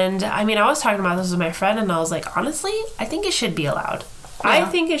 And I mean, I was talking about this with my friend, and I was like, honestly, I think it should be allowed. I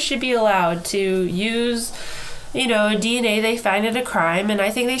think it should be allowed to use, DNA they find at a crime, and I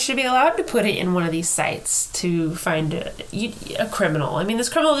think they should be allowed to put it in one of these sites to find a criminal. I mean, this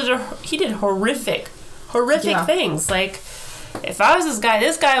criminal did horrific things. Like, if I was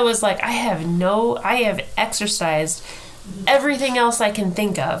this guy was like, I have exercised everything else I can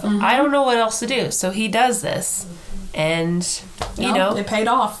think of. Mm-hmm. I don't know what else to do. So he does this, and it paid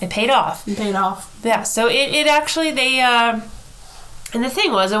off. It paid off. Yeah. So it actually, And the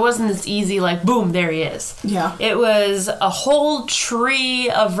thing was, it wasn't this easy, like, boom, there he is. Yeah. It was a whole tree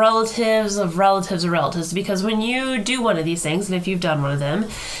of relatives, because when you do one of these things, and if you've done one of them,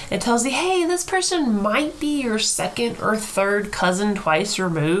 it tells you, hey, this person might be your second or third cousin twice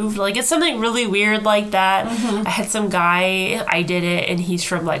removed. Like, it's something really weird like that. I had some guy, I did it, and he's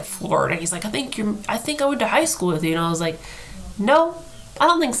from, like, Florida. He's like, I think I went to high school with you. And I was like, no, I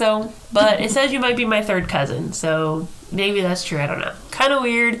don't think so. But it says you might be my third cousin, so... maybe that's true. I don't know. Kind of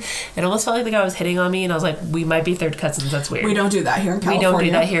weird. It almost felt like the guy was hitting on me, and I was like, we might be third cousins. That's weird. We don't do that here in California. We don't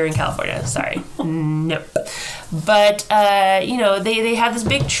do that here in California. Sorry. Nope. But, they had this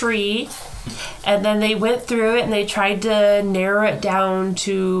big tree, and then they went through it, and they tried to narrow it down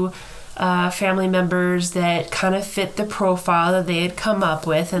to family members that kind of fit the profile that they had come up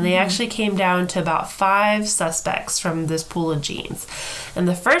with, and they actually came down to about 5 suspects from this pool of genes. And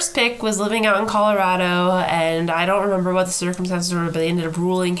the first pick was living out in Colorado, and I don't remember what the circumstances were, but they ended up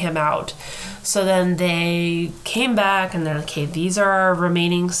ruling him out. So then they came back, and they're like, okay, these are our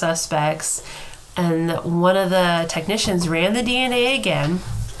remaining suspects. And one of the technicians ran the DNA again,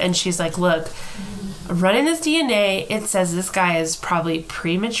 and she's like, look, running this DNA, it says this guy is probably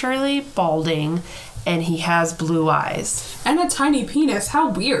prematurely balding, and he has blue eyes. And a tiny penis. How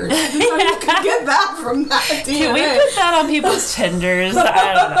weird. I didn't know you could get that from that DNA. Can we put that on people's Tinders?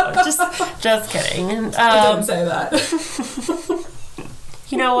 I don't know. Just kidding. I didn't say that.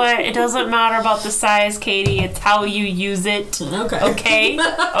 You know what? It doesn't matter about the size, Katie. It's how you use it. Okay. Okay?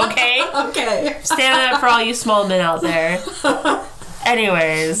 Okay? Okay. Stand up for all you small men out there.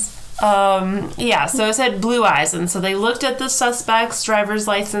 Anyways... so it said blue eyes, and so they looked at the suspect's driver's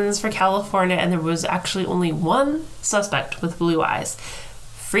license for California, and there was actually only one suspect with blue eyes.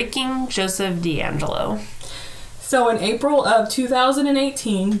 Freaking Joseph DeAngelo. So in April of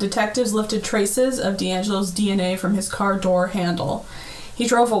 2018, detectives lifted traces of DeAngelo's DNA from his car door handle. He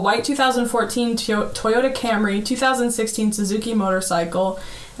drove a white 2014 Toyota Camry, 2016 Suzuki motorcycle,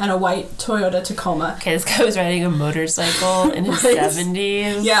 and a white Toyota Tacoma. Okay, this guy was riding a motorcycle in his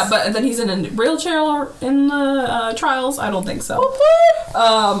 70s. Yeah, but then he's in a wheelchair in the trials. I don't think so.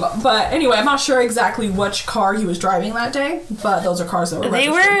 What? But anyway, I'm not sure exactly which car he was driving that day, but those are cars that were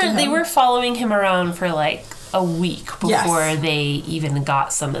registered to him. They were following him around for like a week before they even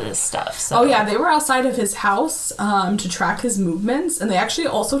got some of this stuff. So. Oh yeah, they were outside of his house to track his movements, and they actually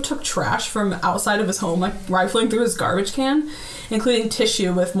also took trash from outside of his home, like rifling through his garbage can, including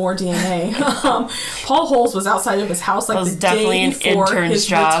tissue with more DNA. Paul Holes was outside of his house like the day before his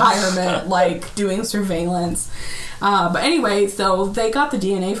retirement, like doing surveillance. But anyway, so they got the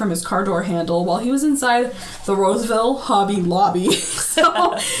DNA from his car door handle while he was inside the Roseville Hobby Lobby. So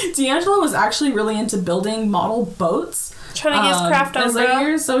DeAngelo was actually really into building model boats. Trying to get his craft on,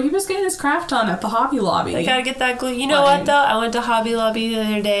 bro. So he was getting his craft on at the Hobby Lobby. They gotta get that glue. You know what, though? I went to Hobby Lobby the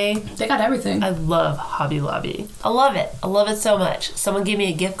other day. They got everything. I love Hobby Lobby. I love it. I love it so much. Someone gave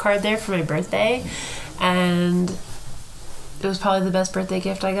me a gift card there for my birthday, and... it was probably the best birthday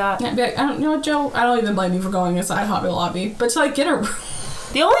gift I got. Yeah, you know what, Joe? I don't even blame you for going inside Hobby Lobby. But to like get a...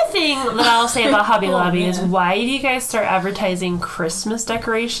 The only thing that I'll say about Hobby Lobby is why do you guys start advertising Christmas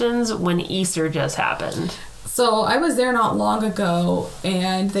decorations when Easter just happened? So I was there not long ago,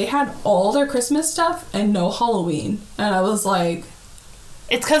 and they had all their Christmas stuff and no Halloween. And I was like...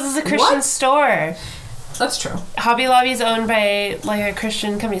 it's because it's a Christian store. That's true. Hobby Lobby is owned by like a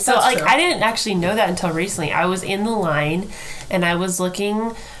Christian company. So That's true. I didn't actually know that until recently. I was in the line and I was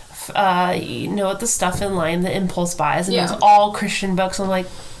looking at the stuff in line, the impulse buys, and it was all Christian books. I'm like,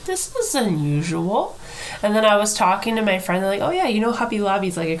 this is unusual. And then I was talking to my friend, they're like, oh yeah, Hobby Lobby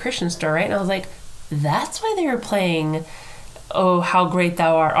is like a Christian store, right? And I was like, that's why they were playing Oh How Great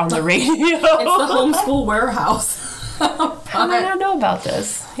Thou Art on the radio. It's the homeschool warehouse. How did I not know about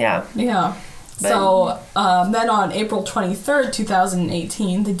this? Yeah. Yeah. So then on April 23rd,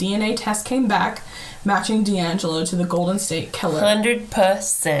 2018, the DNA test came back, matching DeAngelo to the Golden State Killer.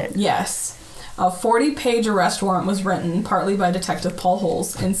 100%. Yes. A 40-page arrest warrant was written, partly by Detective Paul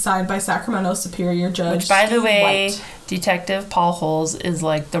Holes, and signed by Sacramento Superior Judge Which, by the way, White. Detective Paul Holes is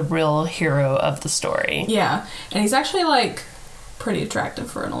like the real hero of the story. Yeah. And he's actually like pretty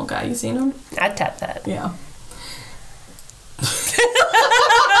attractive for an old guy. You seen him? I'd tap that. Yeah.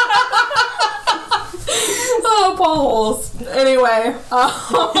 Oh, Paul Holes. Anyway,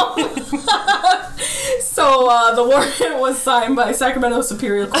 so the warrant was signed by Sacramento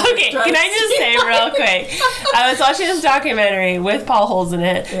Superior Court. Okay, can I just say real quick? I was watching this documentary with Paul Holes in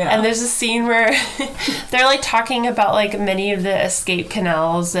it, and there's a scene where they're like talking about like many of the escape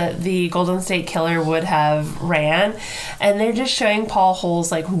canals that the Golden State Killer would have ran, and they're just showing Paul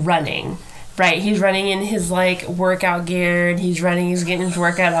Holes like running. Right, he's running in his, like, workout gear, and he's getting his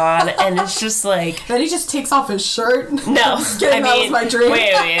workout on, and it's just like... Then he just takes off his shirt. No, that was my dream.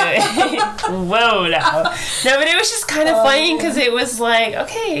 Wait. Whoa, no. No, but it was just kind of funny, because it was like,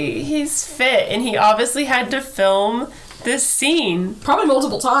 okay, he's fit, and he obviously had to film this scene. Probably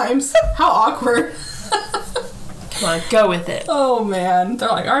multiple times. How awkward. Come on, go with it. Oh, man. They're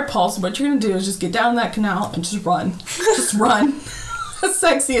like, all right, Paul, so what you're going to do is just get down that canal and just run. Just run. As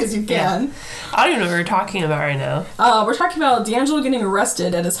sexy as you can. Yeah. I don't even know what we're talking about right now. We're talking about D'Angelo getting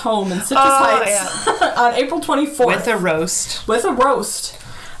arrested at his home in Citrus Heights on April 24th. With a roast.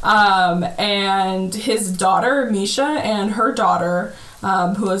 And his daughter, Misha, and her daughter,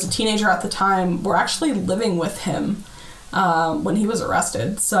 who was a teenager at the time, were actually living with him when he was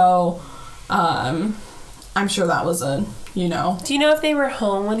arrested. So I'm sure that was Do you know if they were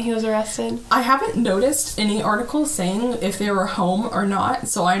home when he was arrested? I haven't noticed any articles saying if they were home or not,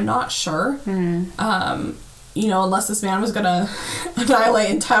 so I'm not sure. Unless this man was going to annihilate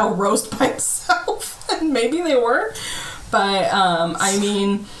and tile roast by himself. And maybe they were. But,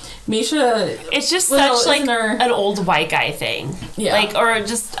 Misha... It's just such, like, an old white guy thing. Yeah. Like, or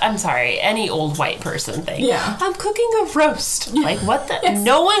just, I'm sorry, any old white person thing. Yeah. I'm cooking a roast. Like, what the... Yes.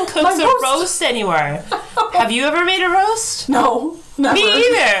 No one cooks a roast anymore. Have you ever made a roast? No, never. Me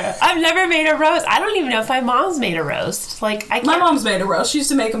either. I've never made a roast. I don't even know if my mom's made a roast. Like, I can't... My mom's made a roast. She used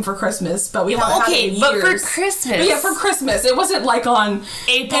to make them for Christmas, but we haven't had it in years. But for Christmas. But yeah, for Christmas. It wasn't like on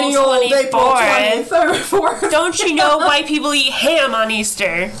April any old 24th. April 24th. Don't you know white people eat ham on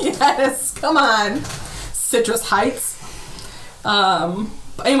Easter? Yes, come on. Citrus Heights.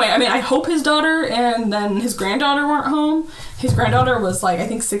 Anyway, I hope his daughter and then his granddaughter weren't home. His granddaughter was, like, I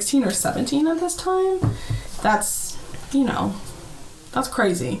think 16 or 17 at this time. That's, that's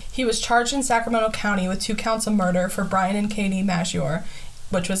crazy. He was charged in Sacramento County with 2 counts of murder for Brian and Katie Maggiore,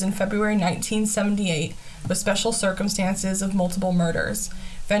 which was in February 1978, with special circumstances of multiple murders.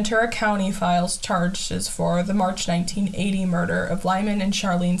 Ventura County files charges for the March 1980 murder of Lyman and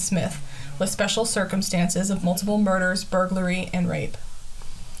Charlene Smith, with special circumstances of multiple murders, burglary, and rape.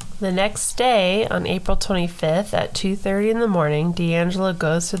 The next day, on April 25th at 2:30 in the morning, D'Angelo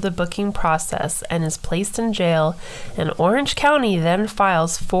goes through the booking process and is placed in jail, and Orange County then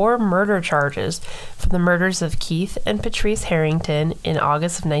files 4 murder charges for the murders of Keith and Patrice Harrington in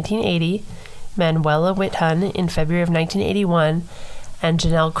August of 1980, Manuela Whithun in February of 1981, and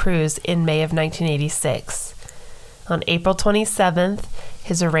Janelle Cruz in May of 1986. On April 27th,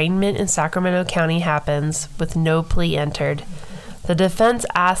 his arraignment in Sacramento County happens, with no plea entered. The defense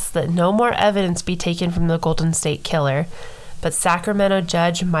asks that no more evidence be taken from the Golden State Killer, but Sacramento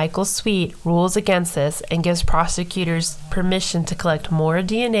Judge Michael Sweet rules against this and gives prosecutors permission to collect more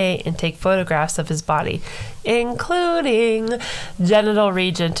DNA and take photographs of his body, including genital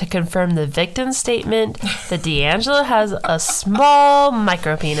region, to confirm the victim's statement that D'Angelo has a small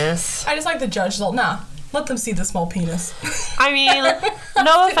micropenis. I just like the judge. Let them see the small penis. I mean,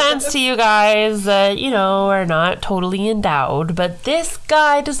 no offense to you guys that, are not totally endowed, but this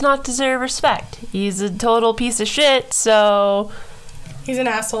guy does not deserve respect. He's a total piece of shit, so... He's an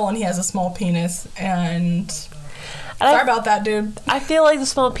asshole and he has a small penis, and... Sorry about that, dude. I feel like the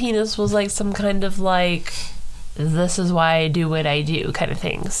small penis was like some kind of like, this is why I do what I do kind of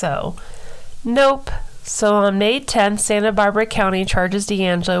thing, so... Nope. So on May 10th, Santa Barbara County charges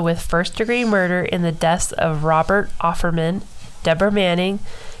D'Angelo with first-degree murder in the deaths of Robert Offerman, Deborah Manning,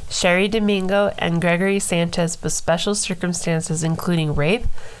 Sherry Domingo, and Gregory Sanchez with special circumstances including rape,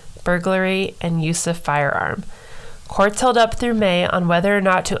 burglary, and use of firearm. Courts held up through May on whether or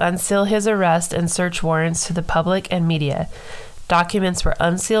not to unseal his arrest and search warrants to the public and media. Documents were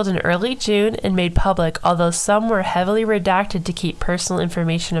unsealed in early June and made public, although some were heavily redacted to keep personal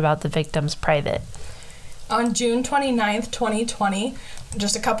information about the victims private. On June 29, 2020,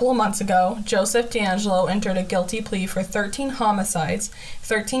 just a couple of months ago, Joseph D'Angelo entered a guilty plea for 13 homicides,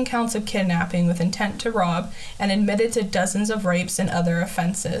 13 counts of kidnapping with intent to rob, and admitted to dozens of rapes and other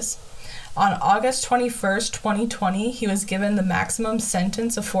offenses. On August 21, 2020, he was given the maximum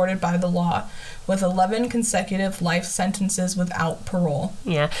sentence afforded by the law, with 11 consecutive life sentences without parole.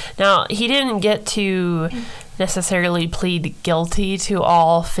 Yeah. Now, he didn't get to necessarily plead guilty to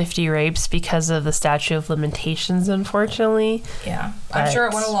all 50 rapes because of the statute of limitations, unfortunately. Yeah. I'm sure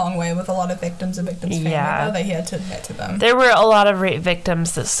it went a long way with a lot of victims and victims' family, though, that he had to admit to them. There were a lot of rape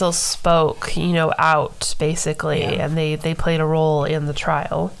victims that still spoke, out, basically, and they played a role in the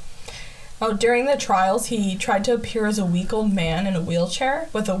trial. Oh, during the trials, he tried to appear as a weak old man in a wheelchair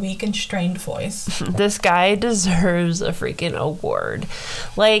with a weak and strained voice. This guy deserves a freaking award.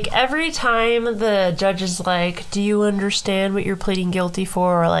 Like, every time the judge is like, do you understand what you're pleading guilty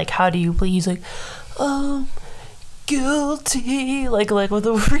for? Or, like, how do you plead? He's like, guilty, like with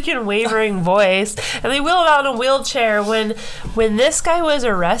a freaking wavering voice, and they wheel him out in a wheelchair. When this guy was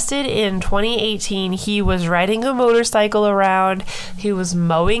arrested in 2018, he was riding a motorcycle around, he was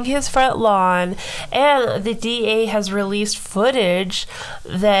mowing his front lawn, and the DA has released footage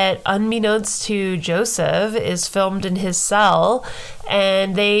that, unbeknownst to Joseph, is filmed in his cell.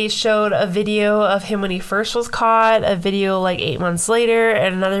 And they showed a video of him when he first was caught, a video like 8 months later,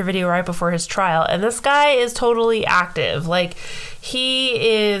 and another video right before his trial. And this guy is totally active. Like, he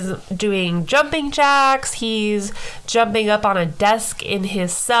is doing jumping jacks. He's jumping up on a desk in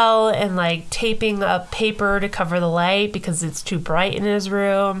his cell and like taping up paper to cover the light because it's too bright in his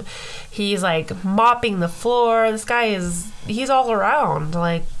room. He's like mopping the floor. This guy he's all around.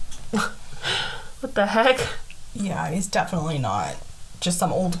 Like, what the heck? Yeah, he's definitely not just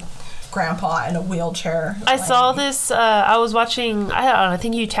some old grandpa in a wheelchair. I saw this, I was watching, I don't know, I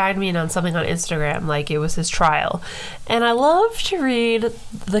think you tagged me in on something on Instagram, like it was his trial. And I love to read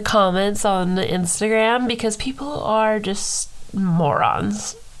the comments on Instagram because people are just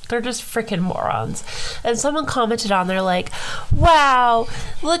morons. They're just freaking morons. And someone commented on there like, wow,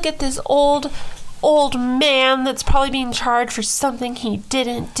 look at this old man that's probably being charged for something he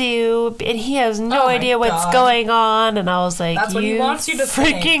didn't do, and he has no idea what's going on. And I was like, that's what he wants you to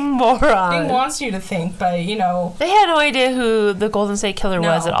freaking think. moron. He wants you to think, but you know, they had no idea who the Golden State Killer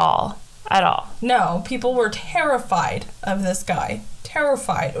was at all. No, people were terrified of this guy.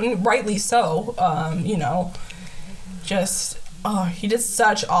 Terrified, and rightly so. You know, just he did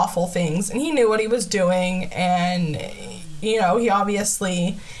such awful things, and he knew what he was doing, and you know, he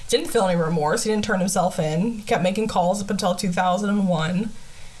obviously didn't feel any remorse. He didn't turn himself in. He kept making calls up until 2001.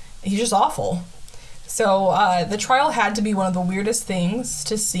 He's just awful. So the trial had to be one of the weirdest things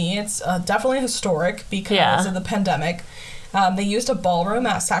to see. It's definitely historic because of the pandemic. They used a ballroom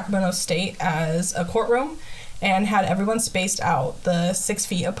at Sacramento State as a courtroom and had everyone spaced out, the 6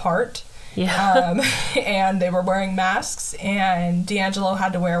 feet apart. Yeah. And they were wearing masks, and D'Angelo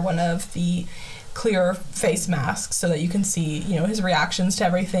had to wear one of the clear face masks so that you can see, you know, his reactions to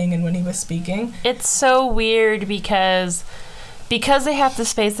everything and when he was speaking. It's so weird because they have to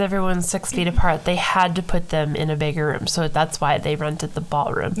space everyone 6 feet apart, they had to put them in a bigger room. So that's why they rented the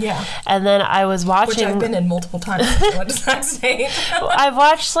ballroom. Yeah. And then I was watching... Which I've been in multiple times. What does that say? I've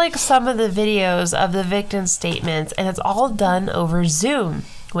watched like some of the videos of the victim statements, and it's all done over Zoom.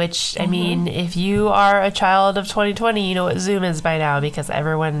 Which, I mean, if you are a child of 2020, you know what Zoom is by now because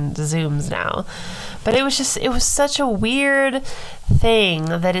everyone Zooms now. But it was such a weird thing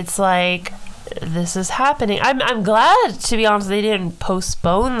that it's like, this is happening. I'm glad, to be honest, they didn't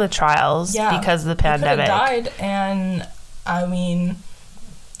postpone the trials because of the pandemic. He could have died, and I mean,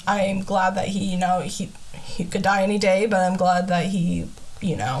 I'm glad that he could die any day, but I'm glad that he,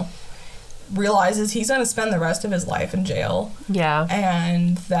 you know, realizes he's going to spend the rest of his life in jail. Yeah.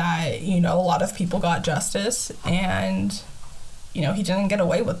 And that, you know, a lot of people got justice, and, you know, he didn't get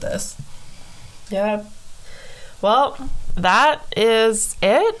away with this. Yeah. Well, that is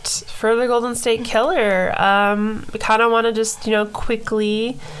it for the Golden State Killer. We kind of want to just, you know,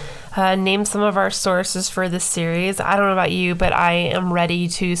 quickly name some of our sources for this series. I don't know about you, but I am ready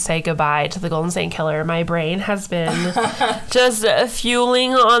to say goodbye to the Golden State Killer. My brain has been just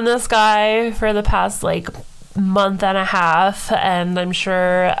fueling on this guy for the past like month and a half, and I'm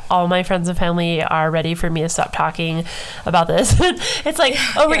sure all my friends and family are ready for me to stop talking about this. It's like,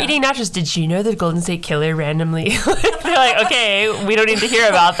 we're eating nachos. Did you know the Golden State Killer randomly? They're like, okay, we don't need to hear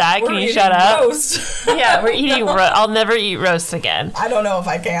about that. Can you shut up? Roast. Yeah, we're eating I'll never eat roast again. I don't know if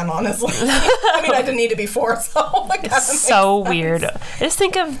I can, honestly. I mean, I didn't eat it before, so it's so weird. Just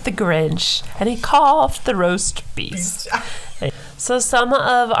think of the Grinch, and he coughed the roast beast. So some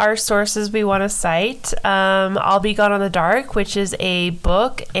of our sources we want to cite, I'll Be Gone on the Dark, which is a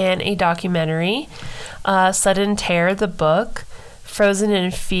book and a documentary. Sudden Terror, the book. Frozen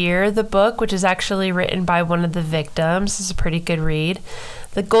in Fear, the book, which is actually written by one of the victims. It's a pretty good read.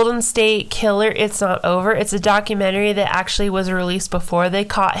 The Golden State Killer, It's Not Over. It's a documentary that actually was released before they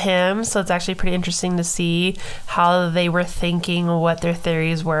caught him, so it's actually pretty interesting to see how they were thinking, what their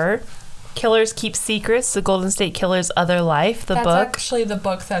theories were. Killers Keep Secrets, The Golden State Killer's Other Life, the book. That's actually the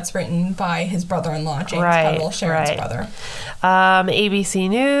book that's written by his brother-in-law, James Tuttle, Sharon's brother. ABC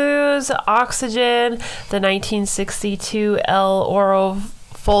News, Oxygen, the 1962 El Oro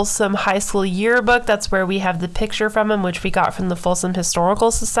Folsom High School yearbook. That's where we have the picture from him, which we got from the Folsom Historical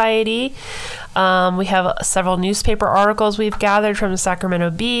Society. We have several newspaper articles we've gathered from the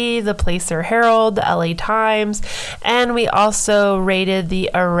Sacramento Bee, the Placer Herald, the LA Times, and we also rated the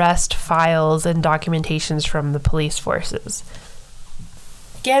arrest files and documentations from the police forces.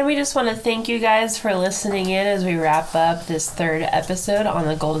 Again, we just want to thank you guys for listening in as we wrap up this third episode on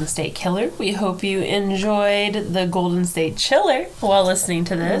the Golden State Killer. We hope you enjoyed the Golden State Chiller while listening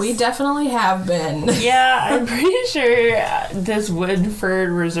to this. We definitely have been. Yeah, I'm pretty sure this Woodford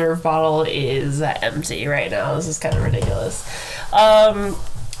Reserve bottle is empty right now. This is kind of ridiculous.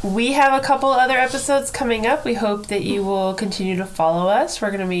 We have a couple other episodes coming up. We hope that you will continue to follow us.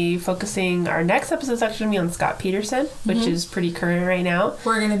 We're going to be focusing, our next episode is actually going to be on Scott Peterson, which is pretty current right now.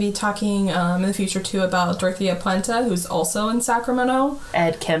 We're going to be talking in the future, too, about Dorothea Puente, who's also in Sacramento.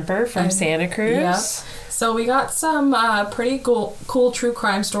 Ed Kemper from Santa Cruz. Yeah. So we got some pretty cool true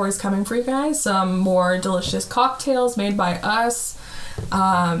crime stories coming for you guys. Some more delicious cocktails made by us,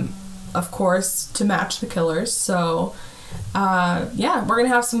 of course, to match the killers. So... we're gonna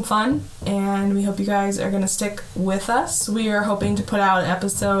have some fun, and we hope you guys are gonna stick with us. We are hoping to put out an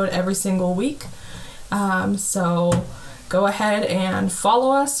episode every single week, so go ahead and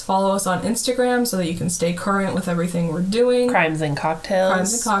follow us on Instagram so that you can stay current with everything we're doing. Crimes and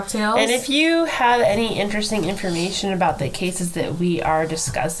Cocktails. And if you have any interesting information about the cases that we are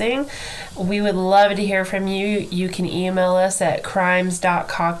discussing, we would love to hear from you. You can email us at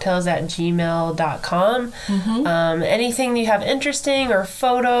crimes.cocktails@gmail.com. Anything you have interesting, or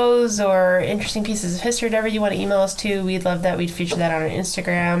photos, or interesting pieces of history, whatever you want to email us to, we'd love that. We'd feature that on our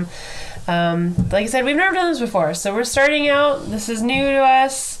Instagram. Like I said, we've never done this before, so we're starting out. This is new to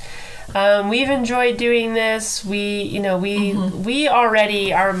us. We've enjoyed doing this. We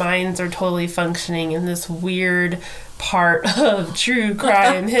already, our minds are totally functioning in this weird part of true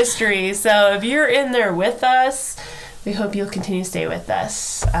crime history. So if you're in there with us, we hope you'll continue to stay with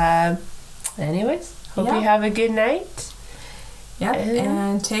us. Anyways, hope you have a good night. Yeah,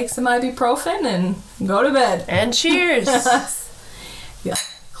 and take some ibuprofen and go to bed. And cheers. Yeah.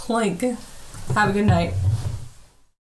 Clink. Have a good night.